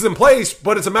the pieces in place,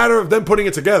 but it's a matter of them putting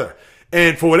it together.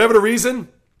 And for whatever the reason,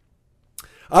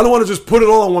 I don't want to just put it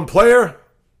all on one player,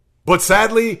 but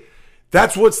sadly,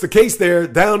 that's what's the case there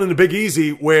down in the Big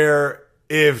Easy, where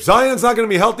if Zion's not going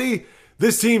to be healthy,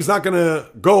 this team's not going to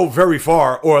go very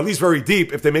far, or at least very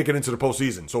deep if they make it into the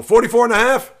postseason. So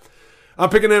 44.5, I'm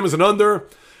picking them as an under.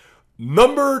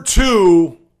 Number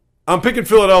 2, I'm picking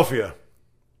Philadelphia.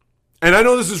 And I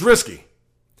know this is risky,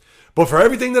 but for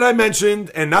everything that I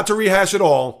mentioned, and not to rehash it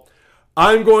all,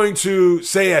 I'm going to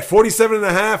say at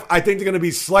 47.5, I think they're going to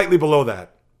be slightly below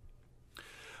that.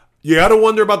 You got to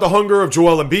wonder about the hunger of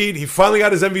Joel Embiid. He finally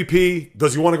got his MVP.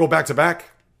 Does he want to go back-to-back?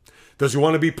 Does he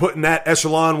want to be put in that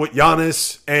echelon with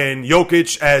Giannis and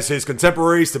Jokic as his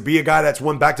contemporaries to be a guy that's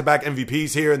won back-to-back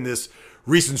MVPs here in this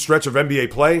recent stretch of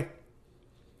NBA play?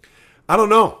 I don't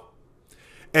know.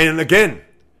 And again,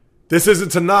 this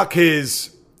isn't to knock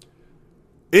his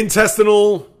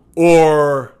intestinal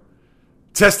or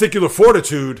testicular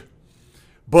fortitude,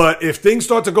 but if things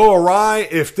start to go awry,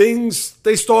 if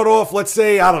they start off, let's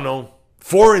say, I don't know,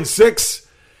 4-6,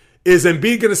 is Embiid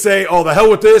going to say, oh, the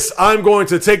hell with this, I'm going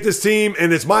to take this team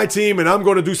and it's my team and I'm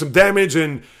going to do some damage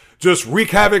and just wreak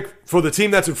havoc for the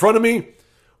team that's in front of me?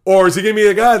 Or is he going to be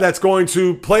the guy that's going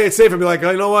to play it safe and be like,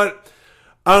 you know what,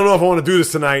 I don't know if I want to do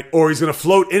this tonight, or he's going to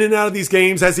float in and out of these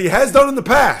games as he has done in the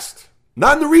past.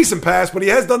 Not in the recent past, but he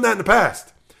has done that in the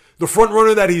past. The front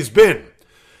runner that he's been.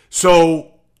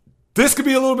 So this could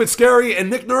be a little bit scary. And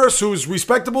Nick Nurse, who's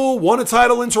respectable, won a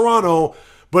title in Toronto,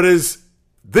 but is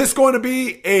this going to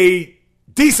be a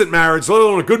decent marriage, let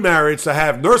alone a good marriage, to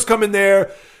have Nurse come in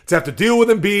there, to have to deal with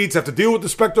Embiid, to have to deal with the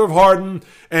specter of Harden,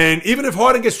 and even if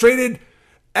Harden gets traded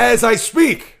as I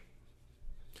speak,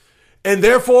 and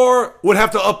therefore would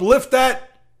have to uplift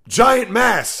that giant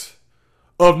mass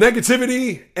of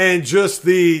negativity and just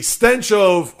the stench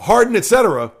of Harden,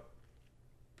 etc.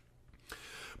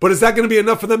 But is that going to be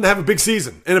enough for them to have a big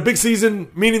season? And a big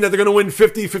season meaning that they're going to win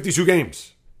 50, 52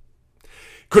 games.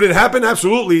 Could it happen?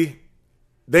 Absolutely.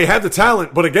 They have the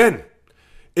talent, but again,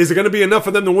 is it going to be enough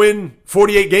for them to win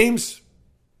 48 games?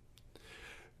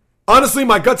 Honestly,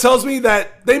 my gut tells me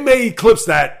that they may eclipse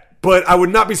that, but I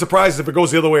would not be surprised if it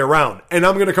goes the other way around. And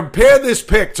I'm going to compare this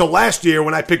pick to last year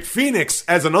when I picked Phoenix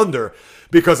as an under,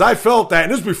 because I felt that,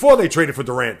 and this was before they traded for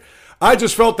Durant, I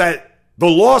just felt that the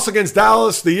loss against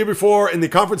Dallas the year before in the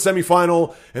conference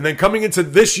semifinal, and then coming into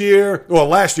this year, or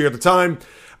last year at the time,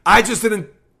 I just didn't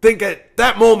think at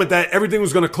that moment that everything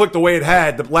was going to click the way it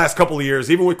had the last couple of years,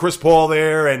 even with Chris Paul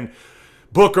there and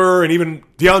Booker and even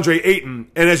DeAndre Ayton.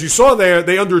 And as you saw there,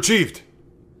 they underachieved.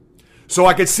 So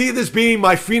I could see this being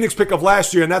my Phoenix pick of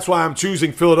last year, and that's why I'm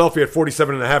choosing Philadelphia at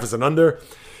 47.5 as an under.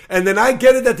 And then I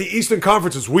get it that the Eastern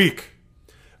Conference is weak.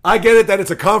 I get it that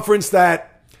it's a conference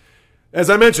that, as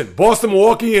I mentioned, Boston,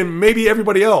 Milwaukee, and maybe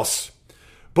everybody else.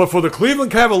 But for the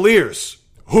Cleveland Cavaliers,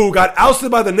 who got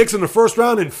ousted by the Knicks in the first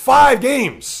round in 5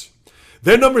 games,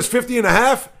 their number is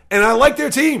 50.5, and I like their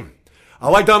team. I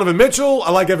like Donovan Mitchell.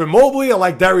 I like Evan Mobley. I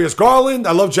like Darius Garland.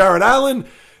 I love Jared Allen.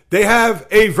 They have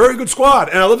a very good squad,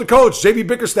 and I love the coach, JB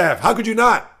Bickerstaff. How could you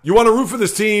not? You want to root for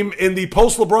this team in the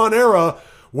post-LeBron era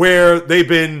where they've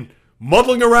been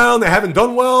muddling around. They haven't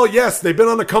done well. Yes, they've been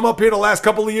on the come-up here the last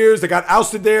couple of years. They got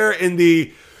ousted there in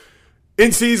the in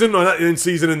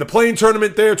the playing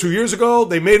tournament there 2 years ago.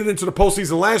 They made it into the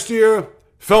postseason last year.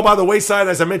 Fell by the wayside,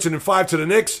 as I mentioned, in 5 to the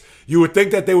Knicks. You would think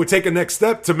that they would take a next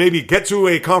step to maybe get to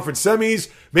a conference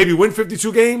semis, maybe win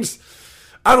 52 games.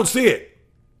 I don't see it.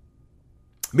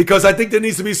 Because I think there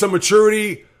needs to be some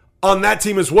maturity on that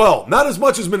team as well. Not as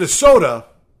much as Minnesota,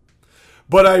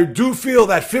 but I do feel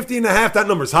that 50.5, that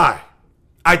number's high.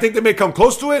 I think they may come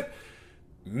close to it.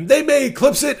 They may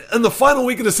eclipse it in the final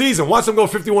week of the season. Watch them go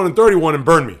 51-31 and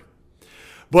burn me.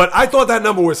 But I thought that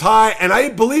number was high, and I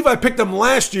believe I picked them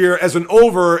last year as an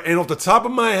over, and off the top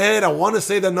of my head, I want to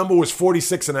say that number was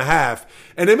 46.5,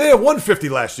 and they may have won 50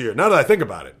 last year, now that I think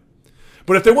about it.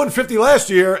 But if they won 50 last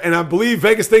year, and I believe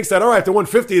Vegas thinks that, all right, if they won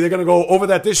 50, they're going to go over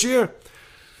that this year,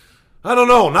 I don't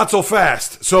know, not so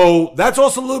fast. So that's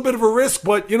also a little bit of a risk,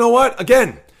 but you know what?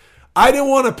 Again, I didn't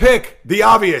want to pick the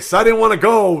obvious. I didn't want to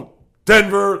go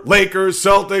Denver, Lakers,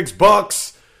 Celtics,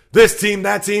 Bucks, this team,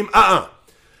 that team.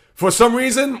 For some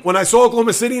reason, when I saw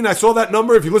Oklahoma City and I saw that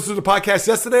number, if you listened to the podcast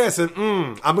yesterday, I said,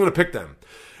 I'm going to pick them.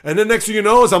 And then next thing you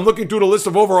know, as I'm looking through the list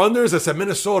of over-unders, I said,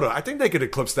 Minnesota, I think they could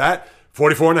eclipse that.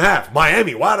 44.5.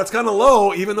 Miami, wow, that's kind of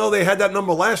low, even though they had that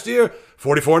number last year.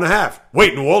 44.5.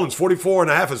 Wait, New Orleans,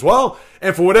 44.5 as well.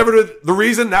 And for whatever the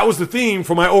reason, that was the theme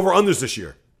for my over-unders this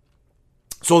year.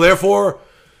 So therefore,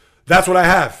 that's what I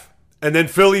have. And then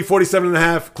Philly,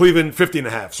 47.5. Cleveland,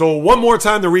 50.5. So one more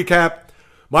time to recap.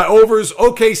 My overs,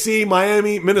 OKC,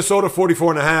 Miami, Minnesota,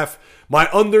 44.5. My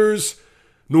unders,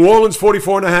 New Orleans,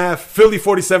 44.5. Philly,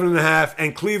 47.5.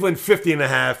 And Cleveland,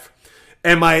 50.5.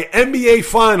 And my NBA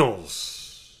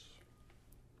Finals.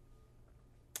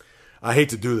 I hate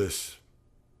to do this.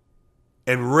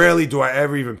 And rarely do I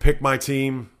ever even pick my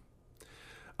team.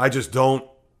 I just don't.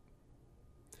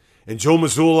 And Joe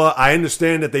Mazzulla, I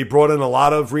understand that they brought in a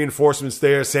lot of reinforcements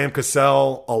there. Sam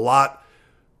Cassell, a lot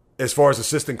as far as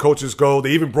assistant coaches go.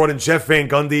 They even brought in Jeff Van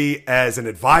Gundy as an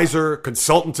advisor,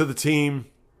 consultant to the team.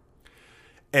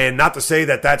 And not to say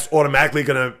that that's automatically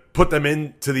going to put them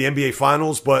into the NBA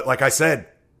Finals, but like I said,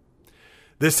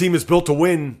 this team is built to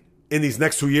win in these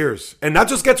next 2 years. And not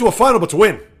just get to a final, but to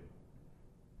win.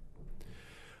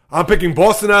 I'm picking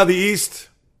Boston out of the East,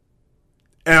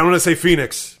 and I'm going to say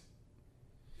Phoenix.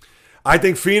 I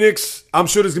think Phoenix, I'm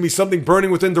sure there's going to be something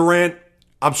burning within Durant.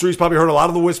 I'm sure he's probably heard a lot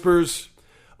of the whispers,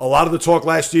 a lot of the talk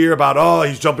last year about, oh,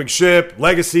 he's jumping ship,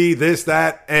 legacy, this,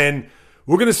 that, and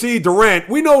we're going to see Durant.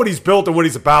 We know what he's built and what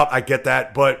he's about. I get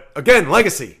that. But again,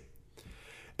 legacy.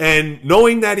 And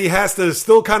knowing that he has to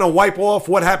still kind of wipe off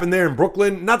what happened there in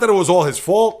Brooklyn. Not that it was all his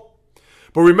fault.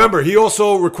 But remember, he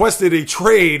also requested a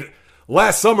trade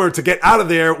last summer to get out of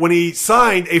there when he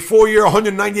signed a 4-year,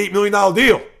 $198 million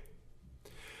deal.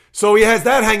 So he has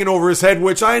that hanging over his head,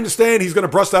 which I understand he's going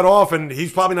to brush that off and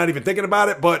he's probably not even thinking about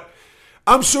it. But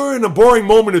I'm sure in a boring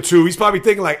moment or two, he's probably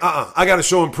thinking like, I got to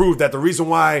show and prove that the reason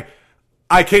why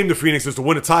I came to Phoenix is to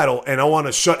win a title, and I want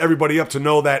to shut everybody up to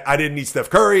know that I didn't need Steph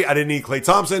Curry, I didn't need Klay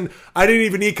Thompson, I didn't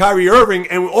even need Kyrie Irving,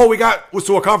 and all we got was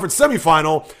to a conference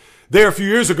semifinal there a few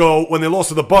years ago when they lost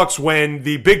to the Bucks when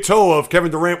the big toe of Kevin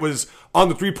Durant was on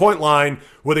the three-point line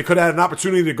where they could have had an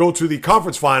opportunity to go to the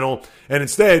conference final, and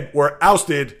instead were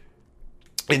ousted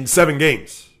in 7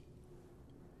 games.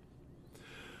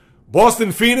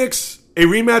 Boston-Phoenix, a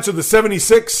rematch of the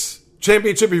 76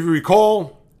 championship, if you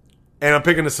recall. And I'm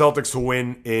picking the Celtics to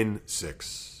win in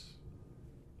 6.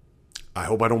 I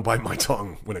hope I don't bite my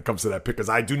tongue when it comes to that pick, because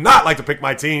I do not like to pick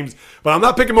my teams. But I'm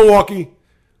not picking Milwaukee.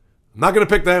 I'm not going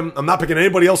to pick them. I'm not picking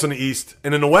anybody else in the East.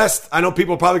 And in the West, I know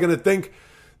people are probably going to think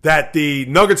that the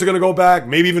Nuggets are going to go back,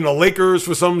 maybe even the Lakers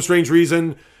for some strange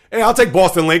reason. Hey, I'll take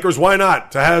Boston Lakers. Why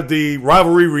not? To have the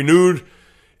rivalry renewed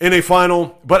in a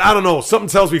final. But I don't know. Something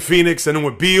tells me Phoenix. And then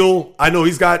with Beal, I know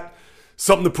he's got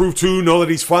something to prove too. Know that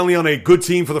he's finally on a good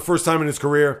team for the first time in his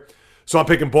career. So I'm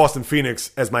picking Boston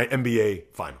Phoenix as my NBA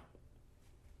final.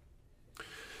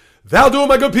 That'll do it,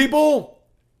 my good people.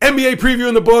 NBA preview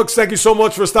in the books. Thank you so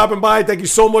much for stopping by. Thank you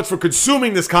so much for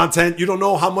consuming this content. You don't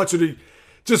know how much of it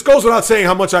just goes without saying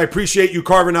how much I appreciate you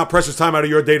carving out precious time out of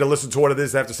your day to listen to what it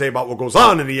is I have to say about what goes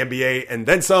on in the NBA and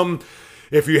then some.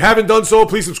 If you haven't done so,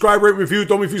 please subscribe, rate, review.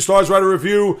 Throw me a few stars, write a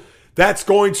review. That's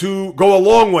going to go a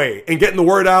long way in getting the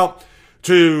word out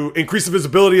to increase the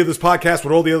visibility of this podcast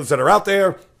with all the others that are out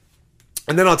there.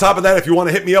 And then on top of that, if you want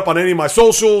to hit me up on any of my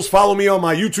socials, follow me on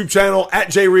my YouTube channel at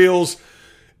JReels,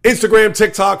 Instagram,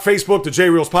 TikTok, Facebook, the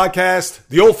JReels Podcast,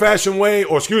 the old-fashioned way,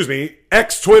 or excuse me,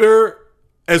 X, Twitter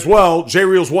as well,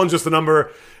 JReels1, just the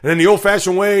number. And then the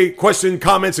old-fashioned way, question,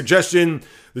 comment, suggestion,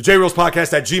 the JReels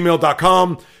Podcast at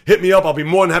gmail.com. Hit me up. I'll be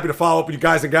more than happy to follow up with you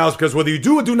guys and gals, because whether you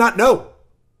do or do not know,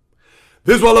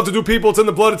 this is what I love to do, people. It's in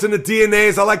the blood. It's in the DNA.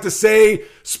 As I like to say,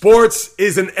 sports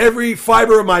is in every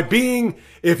fiber of my being.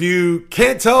 If you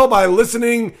can't tell by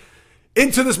listening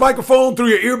into this microphone through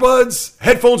your earbuds,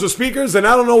 headphones, or speakers, then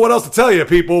I don't know what else to tell you,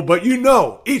 people. But you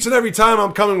know, each and every time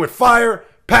I'm coming with fire,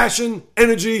 passion,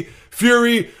 energy,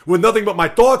 fury, with nothing but my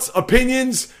thoughts,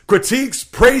 opinions, critiques,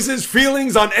 praises,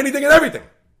 feelings on anything and everything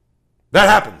that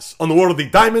happens on the world of the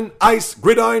diamond, ice,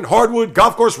 gridiron, hardwood,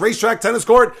 golf course, racetrack, tennis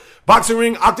court, boxing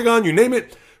ring, octagon, you name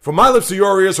it. From my lips to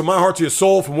your ears, from my heart to your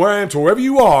soul, from where I am to wherever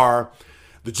you are,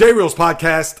 the JReels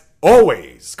Podcast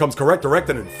always comes correct, direct,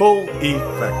 and in full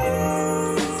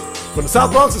effect. From the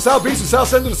South Bronx, the South Beach, the South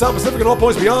Central, the South Pacific, and all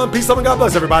points beyond, peace, love, and God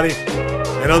bless everybody.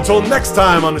 And until next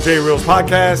time on the JReels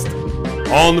Podcast,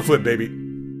 on the flip, baby.